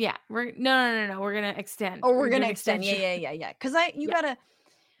 Yeah, we're no. We're gonna extend. Oh, we're gonna extend. Yeah. Because you gotta,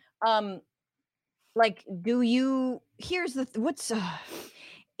 like, do you? Here's what's.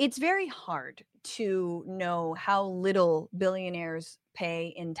 It's very hard to know how little billionaires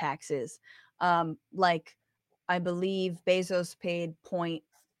pay in taxes. Like, I believe Bezos paid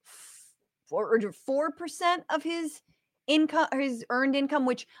 0.4% of his income, his earned income,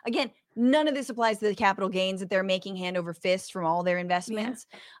 which again, none of this applies to the capital gains that they're making hand over fist from all their investments.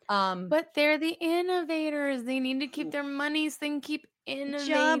 But they're the innovators. They need to keep their money so they can keep innovating.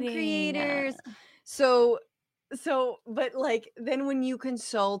 Job creators. So, but like, then when you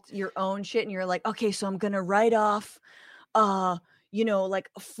consult your own shit and you're like, okay, so I'm going to write off, you know, like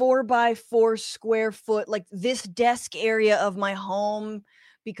a 4x4 square foot, like this desk area of my home,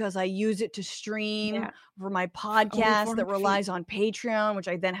 because I use it to stream for my podcast that relies on Patreon, which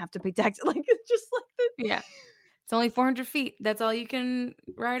I then have to pay tax. Like, it's just like it's only 400 feet. That's all you can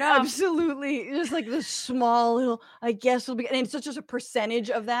write off. Absolutely. Just like this small little, I guess will be, and it's just a percentage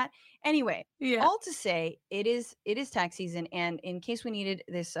of that. Anyway, all to say, it is tax season. And in case we needed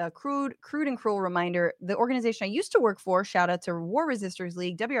this crude and cruel reminder, the organization I used to work for, shout out to War Resisters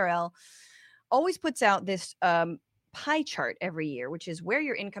League, WRL, always puts out this pie chart every year, which is where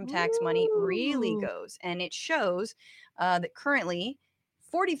your income tax money really goes. And it shows that currently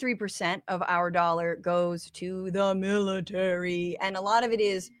 43% of our dollar goes to the military. And a lot of it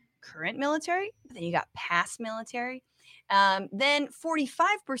is current military, but then you got past military. Then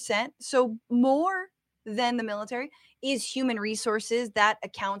 45%, so more than the military, is human resources. That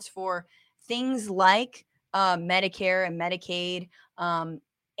accounts for things like Medicare and Medicaid.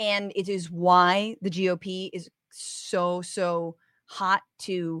 And it is why the GOP is so hot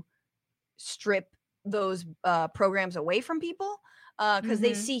to strip those programs away from people, because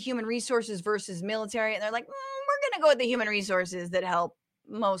they see human resources versus military, and they're like, we're going to go with the human resources that help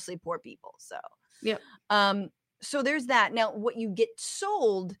mostly poor people. So, so there's that. Now, what you get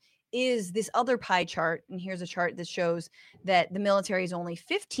sold is this other pie chart. And here's a chart that shows that the military is only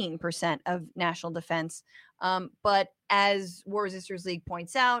 15% of national defense. But as War Resisters League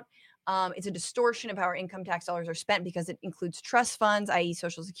points out, it's a distortion of how our income tax dollars are spent, because it includes trust funds, i.e.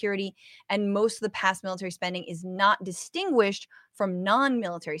 Social Security, and most of the past military spending is not distinguished from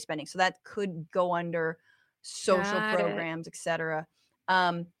non-military spending. So that could go under social programs, etc.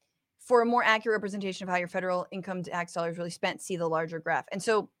 For a more accurate representation of how your federal income tax dollars really spent, see the larger graph. And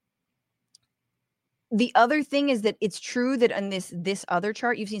so the other thing is that it's true that on this other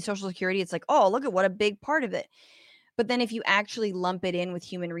chart, you've seen Social Security. It's like, oh, look at what a big part of it. But then if you actually lump it in with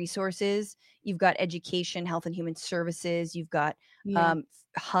human resources, you've got education, health and human services, you've got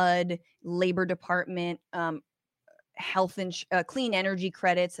HUD, Labor Department, health and clean energy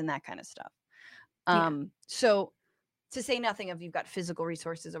credits, and that kind of stuff. So to say nothing of, you've got physical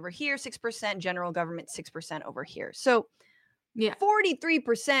resources over here, 6%, general government, 6% over here. So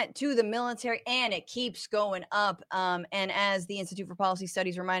 43% to the military, and it keeps going up. And as the Institute for Policy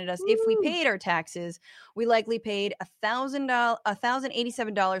Studies reminded us, if we paid our taxes, we likely paid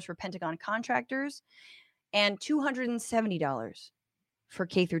 $1,087 for Pentagon contractors and $270 for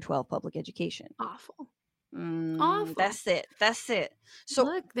K through 12 public education. Awful. Awful. That's it. So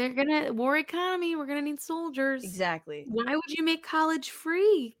look, they're gonna war economy. We're gonna need soldiers. Exactly. Why would you make college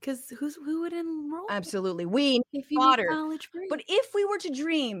free? Because who would enroll? Absolutely. We if you fodder. make college free. But if we were to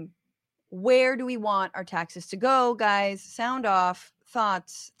dream, where do we want our taxes to go, guys? Sound off.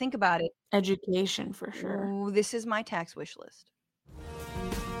 Thoughts. Think about it. Education for sure. Ooh, this is my tax wish list.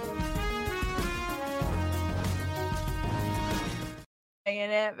 Bringing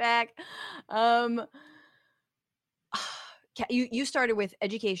it back. You started with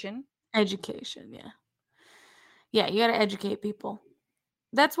education. Education, yeah, you got to educate people.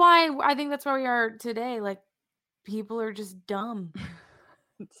 That's why I think that's where we are today. Like, people are just dumb.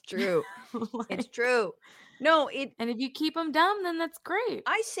 It's true. It's true. No, and if you keep them dumb, then that's great.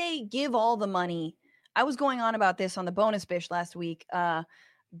 I say give all the money. I was going on about this on the bonus bish last week.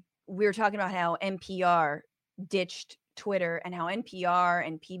 We were talking about how NPR ditched Twitter, and how NPR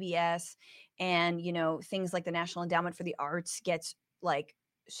and PBS and, things like the National Endowment for the Arts gets like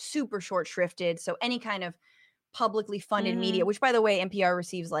super short shrifted. So any kind of publicly funded media, which, by the way, NPR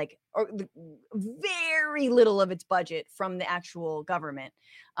receives very little of its budget from the actual government.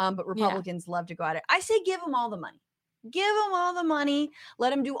 But Republicans love to go at it. I say give them all the money. Give them all the money. Let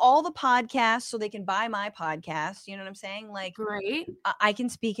them do all the podcasts so they can buy my podcast. You know what I'm saying? Like, great. I can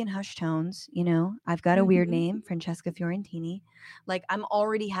speak in hushed tones. I've got a weird name, Francesca Fiorentini. Like, I'm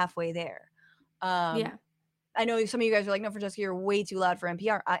already halfway there. I know some of you guys are like, no, Francesca, you're way too loud for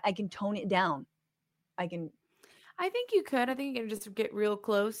NPR. I can tone it down. I think you could. I think you can just get real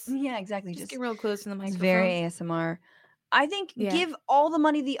close. Yeah, exactly. Just get real close in the microphone. It's very ASMR. I think give all the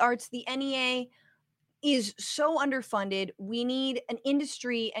money to the arts. The NEA is so underfunded. We need an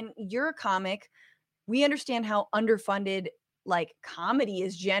industry, and you're a comic. We understand how underfunded like comedy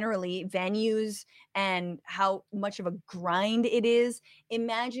is generally, venues, and how much of a grind it is.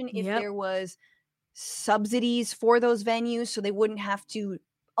 Imagine if there was subsidies for those venues so they wouldn't have to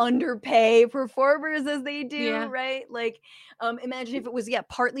underpay performers as they do, right? Like, imagine if it was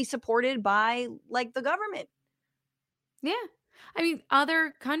partly supported by like the government. Yeah. I mean,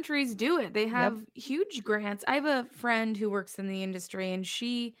 other countries do it. They have huge grants. I have a friend who works in the industry, and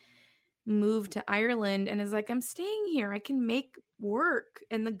she moved to Ireland and is like, I'm staying here. I can make work,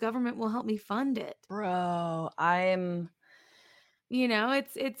 and the government will help me fund it. Bro, I'm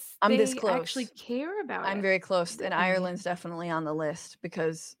it's I'm they this close. Actually care about it. I'm very close, and Ireland's definitely on the list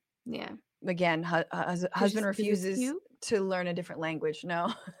because again, husband refuses to learn a different language.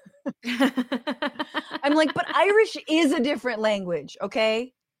 No. I'm like, but Irish is a different language,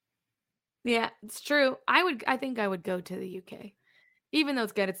 okay? Yeah, it's true. I think I would go to the UK. Even though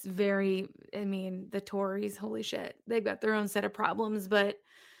it's good, it's very, the Tories, holy shit. They've got their own set of problems, but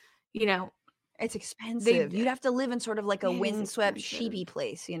it's expensive. You'd have to live in sort of like a windswept, sheepy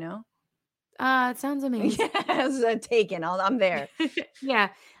place, It sounds amazing. Yes, taken. I'm there. Yeah.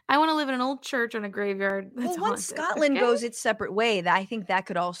 I want to live in an old church on a graveyard. That's Well, once haunted, Scotland okay? goes its separate way, I think that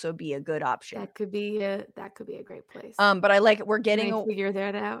could also be a good option. That could be a great place. But I like it. We're getting figure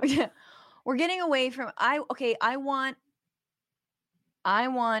that out. We're getting away from I want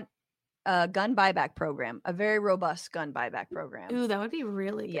a gun buyback program, a very robust gun buyback program. Ooh, that would be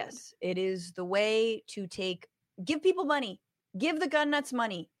really good. Yes, it is the way to give people money, give the gun nuts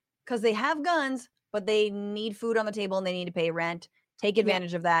money, because they have guns, but they need food on the table and they need to pay rent. Take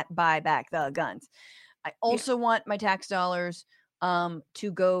advantage of that, buy back the guns. I also want my tax dollars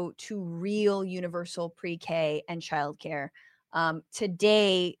to go to real universal pre-K and childcare.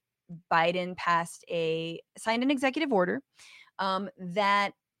 Today, Biden signed an executive order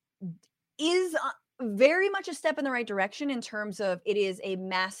that is very much a step in the right direction in terms of it is a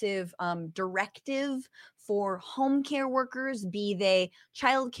massive directive for home care workers, be they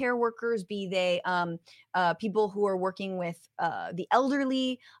child care workers, be they people who are working with the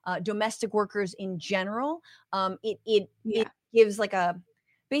elderly, domestic workers in general. It gives like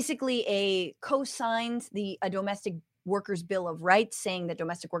basically a co-signs a domestic workers bill of rights, saying that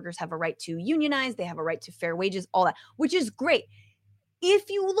domestic workers have a right to unionize, they have a right to fair wages, all that, which is great.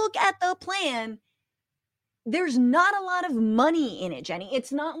 If you look at the plan, there's not a lot of money in it, Jenny.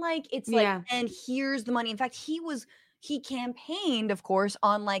 It's not like and here's the money. In fact, he campaigned, of course,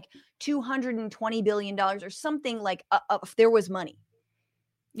 on like $220 billion or something, like if there was money.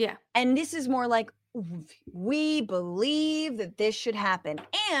 Yeah. And this is more like, we believe that this should happen.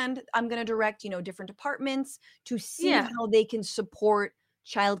 And I'm going to direct, different departments to see how they can support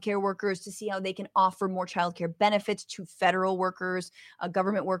childcare workers, to see how they can offer more childcare benefits to federal workers,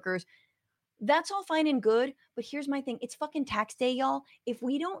 government workers. That's all fine and good. But here's my thing. It's fucking tax day, y'all. If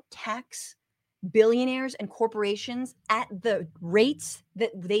we don't tax billionaires and corporations at the rates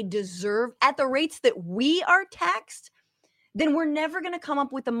that they deserve, at the rates that we are taxed, then we're never going to come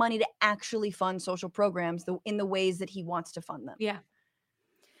up with the money to actually fund social programs in the ways that he wants to fund them. Yeah.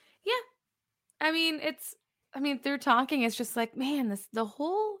 Yeah. I mean, through talking, it's just like, man, the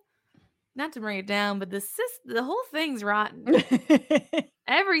whole, not to bring it down, but the whole thing's rotten.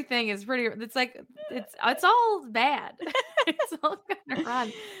 Everything is it's all bad. It's all kind of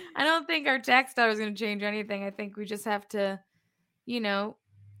rotten. I don't think our tax dollar is going to change anything. I think we just have to,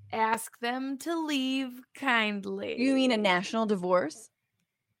 ask them to leave kindly. You mean a national divorce?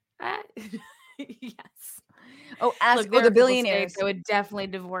 Yes. Oh, the billionaires. I would definitely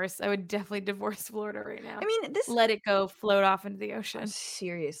divorce Florida right now. I mean, let it go, float off into the ocean.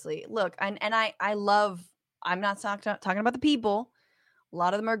 Seriously, look, and I love. I'm not talking about the people. A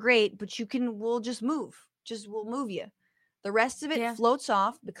lot of them are great, but we'll just move. We'll move you. The rest of it floats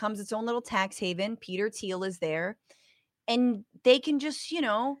off, becomes its own little tax haven. Peter Thiel is there, and they can just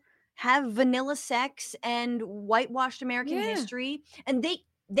have vanilla sex and whitewashed American history, and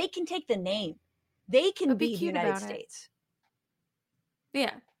they can take the name. They can be the United States.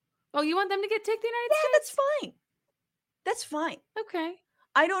 Yeah. Oh, you want them to take the United States? Yeah, that's fine. That's fine. Okay.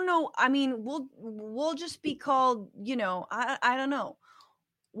 I don't know. I mean, we'll just be called, I don't know.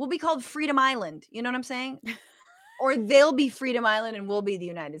 We'll be called Freedom Island. You know what I'm saying? Or they'll be Freedom Island and we'll be the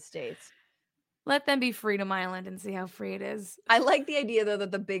United States. Let them be Freedom Island and see how free it is. I like the idea, though,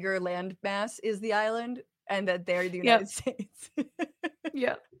 that the bigger land mass is the island and that they're the United States.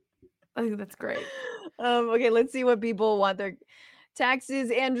 Yeah. I think that's great. Okay, let's see what people want their taxes.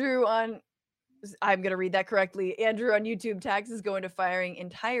 Andrew I'm going to read that correctly. Andrew on YouTube, taxes going to firing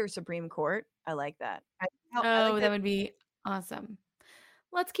entire Supreme Court. I like that. That would be awesome.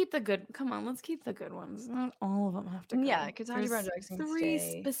 Let's keep the good. Come on, let's keep the good ones. Not all of them have to go. Yeah, because Brown Jackson can three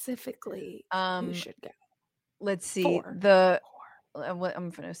stay. Specifically. Who should go? Let's see. Four. I'm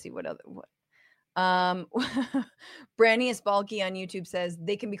going to see what other. Brannius Balky on YouTube says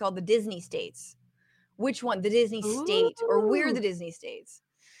they can be called the Disney states. Which one? The Disney state, or we're the Disney states?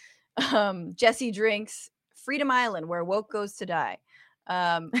 Jesse Drinks, Freedom Island, where woke goes to die.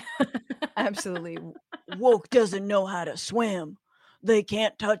 Absolutely. Woke doesn't know how to swim. They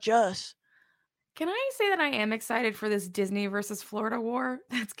can't touch us. Can I say that I am excited for this Disney versus Florida war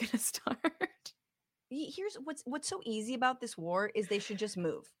that's going to start? Here's what's so easy about this war is they should just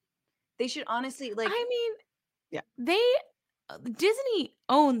move. They should honestly Disney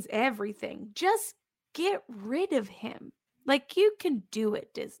owns everything. Just get rid of him. Like, you can do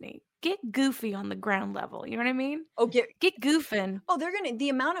it, Disney. Get goofy on the ground level. You know what I mean? Oh, get goofing. Oh, the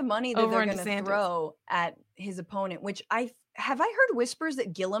amount of money that they're going to throw at his opponent, which I heard whispers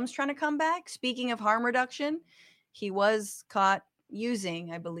that Gilliam's trying to come back. Speaking of harm reduction, he was caught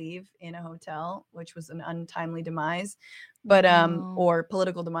using, I believe, in a hotel, which was an untimely demise, but or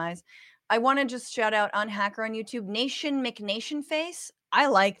political demise. I want to just shout out on Hacker on YouTube, Nation McNation Face. I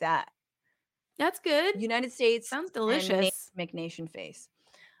like that. That's good. United States Sounds delicious. And McNation face.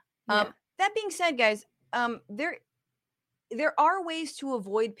 Yeah. That being said, guys, there are ways to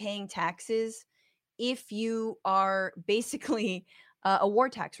avoid paying taxes if you are basically a war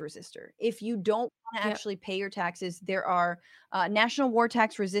tax resistor. If you don't want to actually pay your taxes, there are National War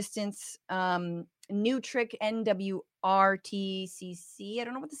Tax Resistance, NUTRIC, NWRTCC. I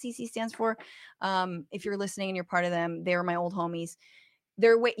don't know what the CC stands for. If you're listening and you're part of them, they're my old homies.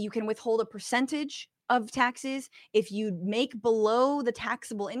 You can withhold a percentage of taxes. If you make below the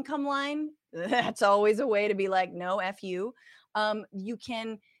taxable income line, that's always a way to be like, no, F you. You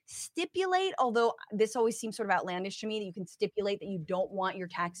can stipulate, although this always seems sort of outlandish to me, that you can stipulate that you don't want your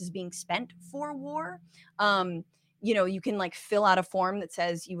taxes being spent for war. You can like fill out a form that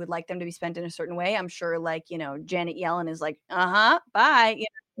says you would like them to be spent in a certain way. I'm sure like, Janet Yellen is like, bye.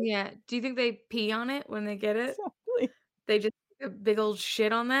 Yeah. Do you think they pee on it when they get it? Exactly. They just take a big old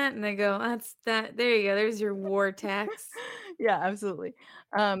shit on that and they go, that's that. There you go. There's your war tax. Yeah, absolutely.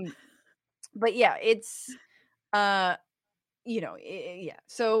 But yeah, it's, yeah.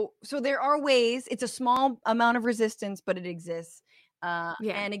 So there are ways. It's a small amount of resistance, but it exists.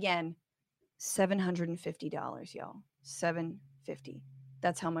 And again, $750, y'all. $750.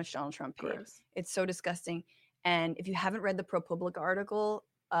 That's how much Donald Trump paid. Gross. It's so disgusting. And if you haven't read the ProPublica article,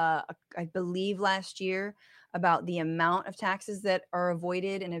 I believe last year, about the amount of taxes that are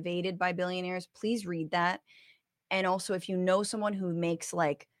avoided and evaded by billionaires, please read that. And also, if you know someone who makes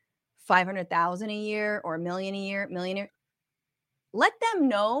like $500,000 a year or $1 million a year, millionaire, let them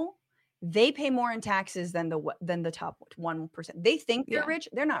know they pay more in taxes than the top 1%. They think they're rich.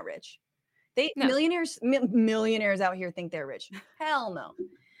 They're not rich. Millionaires out here think they're rich. Hell no.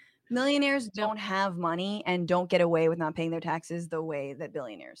 Millionaires don't have money and don't get away with not paying their taxes the way that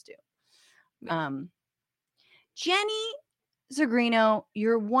billionaires do. Jenny Zirgrino,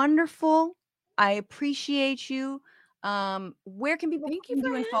 you're wonderful. I appreciate you. Where can people find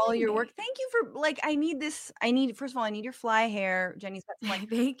you and follow your work? Thank you for first of all, I need your fly hair. Jenny's got some like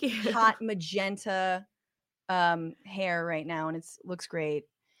Thank you. hot magenta hair right now, and it looks great.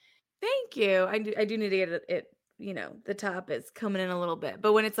 Thank you. I do need to get it. The top is coming in a little bit,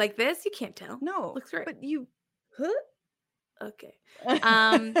 but when it's like this, you can't tell. No, looks great. But you, okay.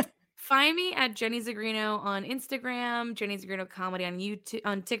 Find me at Jenny Zirgrino on Instagram, Jenny Zirgrino Comedy on YouTube,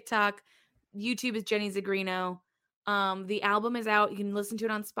 on TikTok. YouTube is Jenny Zirgrino. The album is out. You can listen to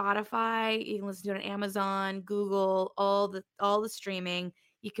it on Spotify. You can listen to it on Amazon, Google, all the streaming.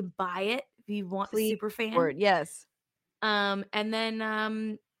 You can buy it if you want. Please, super fan. word, yes. And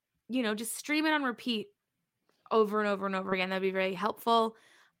then just stream it on repeat over and over and over again. That'd be very helpful.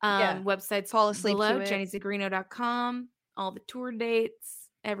 Websites fall asleep below, to it. JennyZirgrino.com. All the tour dates,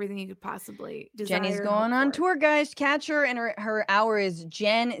 everything you could possibly desire. Jenny's going on tour, guys. Catch her, and her hour is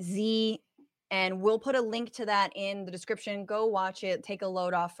Gen Z. And we'll put a link to that in the description. Go watch it. Take a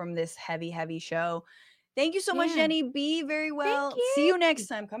load off from this heavy, heavy show. Thank you so much, Jenny. Be very well. See you next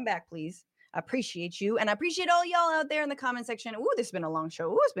time. Come back, please. I appreciate you. And I appreciate all y'all out there in the comment section. Ooh, this has been a long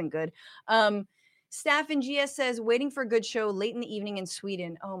show. Ooh, it's been good. Staff in GS says, waiting for a good show late in the evening in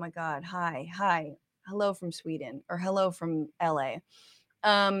Sweden. Oh my God. Hi. Hello from Sweden, or hello from LA.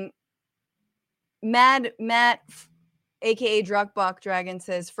 Matt, aka Druckbach Dragon,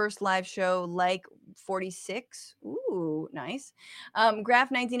 says first live show like 46. Ooh, nice.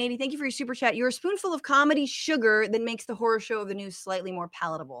 Graph 1980, thank you for your super chat. You're a spoonful of comedy sugar that makes the horror show of the news slightly more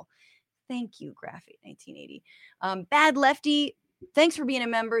palatable. Thank you, Graph 1980. Bad Lefty, thanks for being a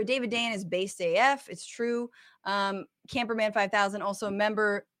member. David Dan is based AF. It's true. Camperman 5000, also a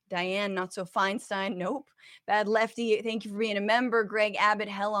member. Diane, not so Feinstein. Nope. Bad Lefty, thank you for being a member. Greg Abbott,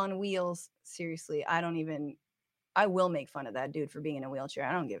 hell on wheels. Seriously, I will make fun of that dude for being in a wheelchair.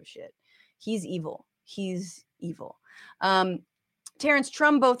 I don't give a shit. He's evil. Terrence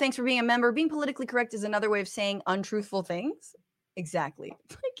Trumbo, thanks for being a member. Being politically correct is another way of saying untruthful things. Exactly.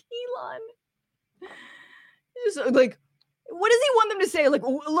 Like Elon. Just like, what does he want them to say? Like,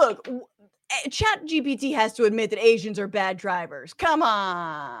 look, Chat GPT has to admit that Asians are bad drivers. Come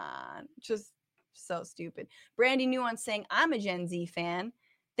on. Just so stupid. Brandy Nuance saying, I'm a Gen Z fan.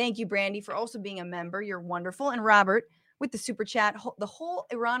 Thank you, Brandy, for also being a member. You're wonderful. And Robert, with the super chat, the whole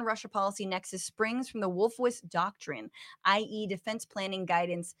Iran-Russia policy nexus springs from the Wolfowitz Doctrine, i.e. Defense Planning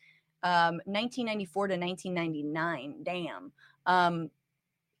Guidance, 1994 to 1999. Damn.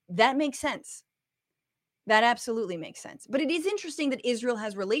 That makes sense. That absolutely makes sense. But it is interesting that Israel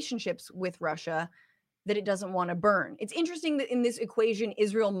has relationships with Russia that it doesn't want to burn. It's interesting that in this equation,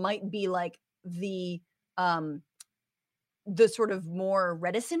 Israel might be like the sort of more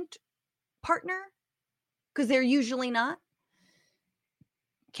reticent partner, because they're usually not.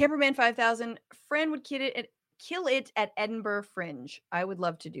 Camperman 5000, friend would kill it at Edinburgh Fringe. I would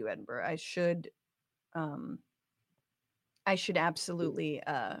love to do Edinburgh. I should absolutely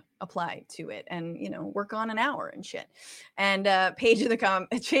apply to it and, work on an hour and shit. And Paige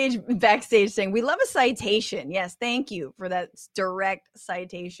backstage saying, we love a citation. Yes, thank you for that direct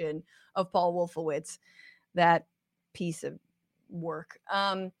citation of Paul Wolfowitz, that piece of work.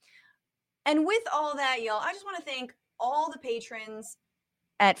 And with all that, y'all, I just want to thank all the patrons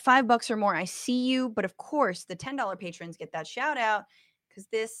at $5 or more. I see you, but of course, the $10 patrons get that shout out because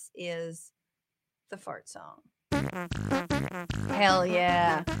this is the fart song. Hell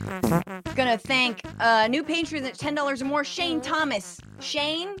yeah. Gonna thank new patrons at $10 or more, Shane Thomas.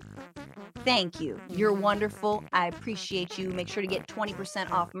 Shane, thank you. You're wonderful. I appreciate you. Make sure to get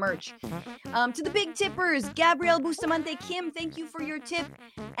 20% off merch. To the big tippers, Gabrielle Bustamante, Kim, thank you for your tip.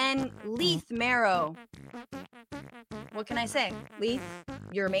 And Leith Marrow. What can I say? Leith,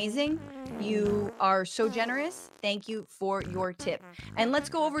 you're amazing. You are so generous. Thank you for your tip. And let's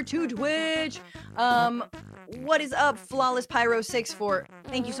go over to Twitch. What is up, Flawless Pyro 64?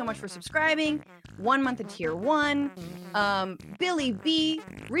 Thank you so much for subscribing. 1 month of tier 1. Billy B,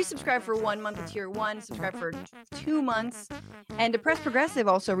 resubscribe for 1 month of tier 1. Subscribe for 2 months. And Depressed Progressive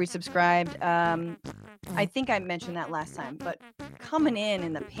also resubscribed. I think I mentioned that last time, but coming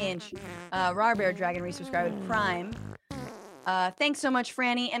in the pinch. Raw Bear Dragon resubscribed with Prime. Thanks so much,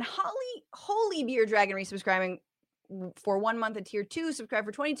 Franny. And Holy Beer Dragon resubscribing for 1 month at tier 2. Subscribe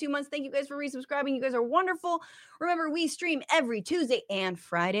for 22 months. Thank you guys for resubscribing. You guys are wonderful. Remember, we stream every Tuesday and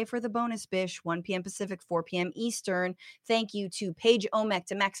Friday for the bonus bish, 1 p.m. Pacific, 4 p.m. Eastern. Thank you to Paige Omek,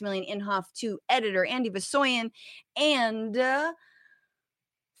 to Maximilian Inhofe, to editor Andy Vasoyan, and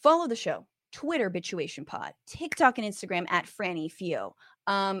follow the show. Twitter, Bituation Pod, TikTok and Instagram at Franny Fio.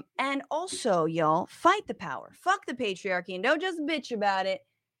 And also, y'all, fight the power. Fuck the patriarchy and don't just bitch about it.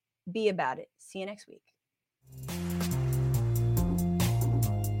 Be about it. See you next week.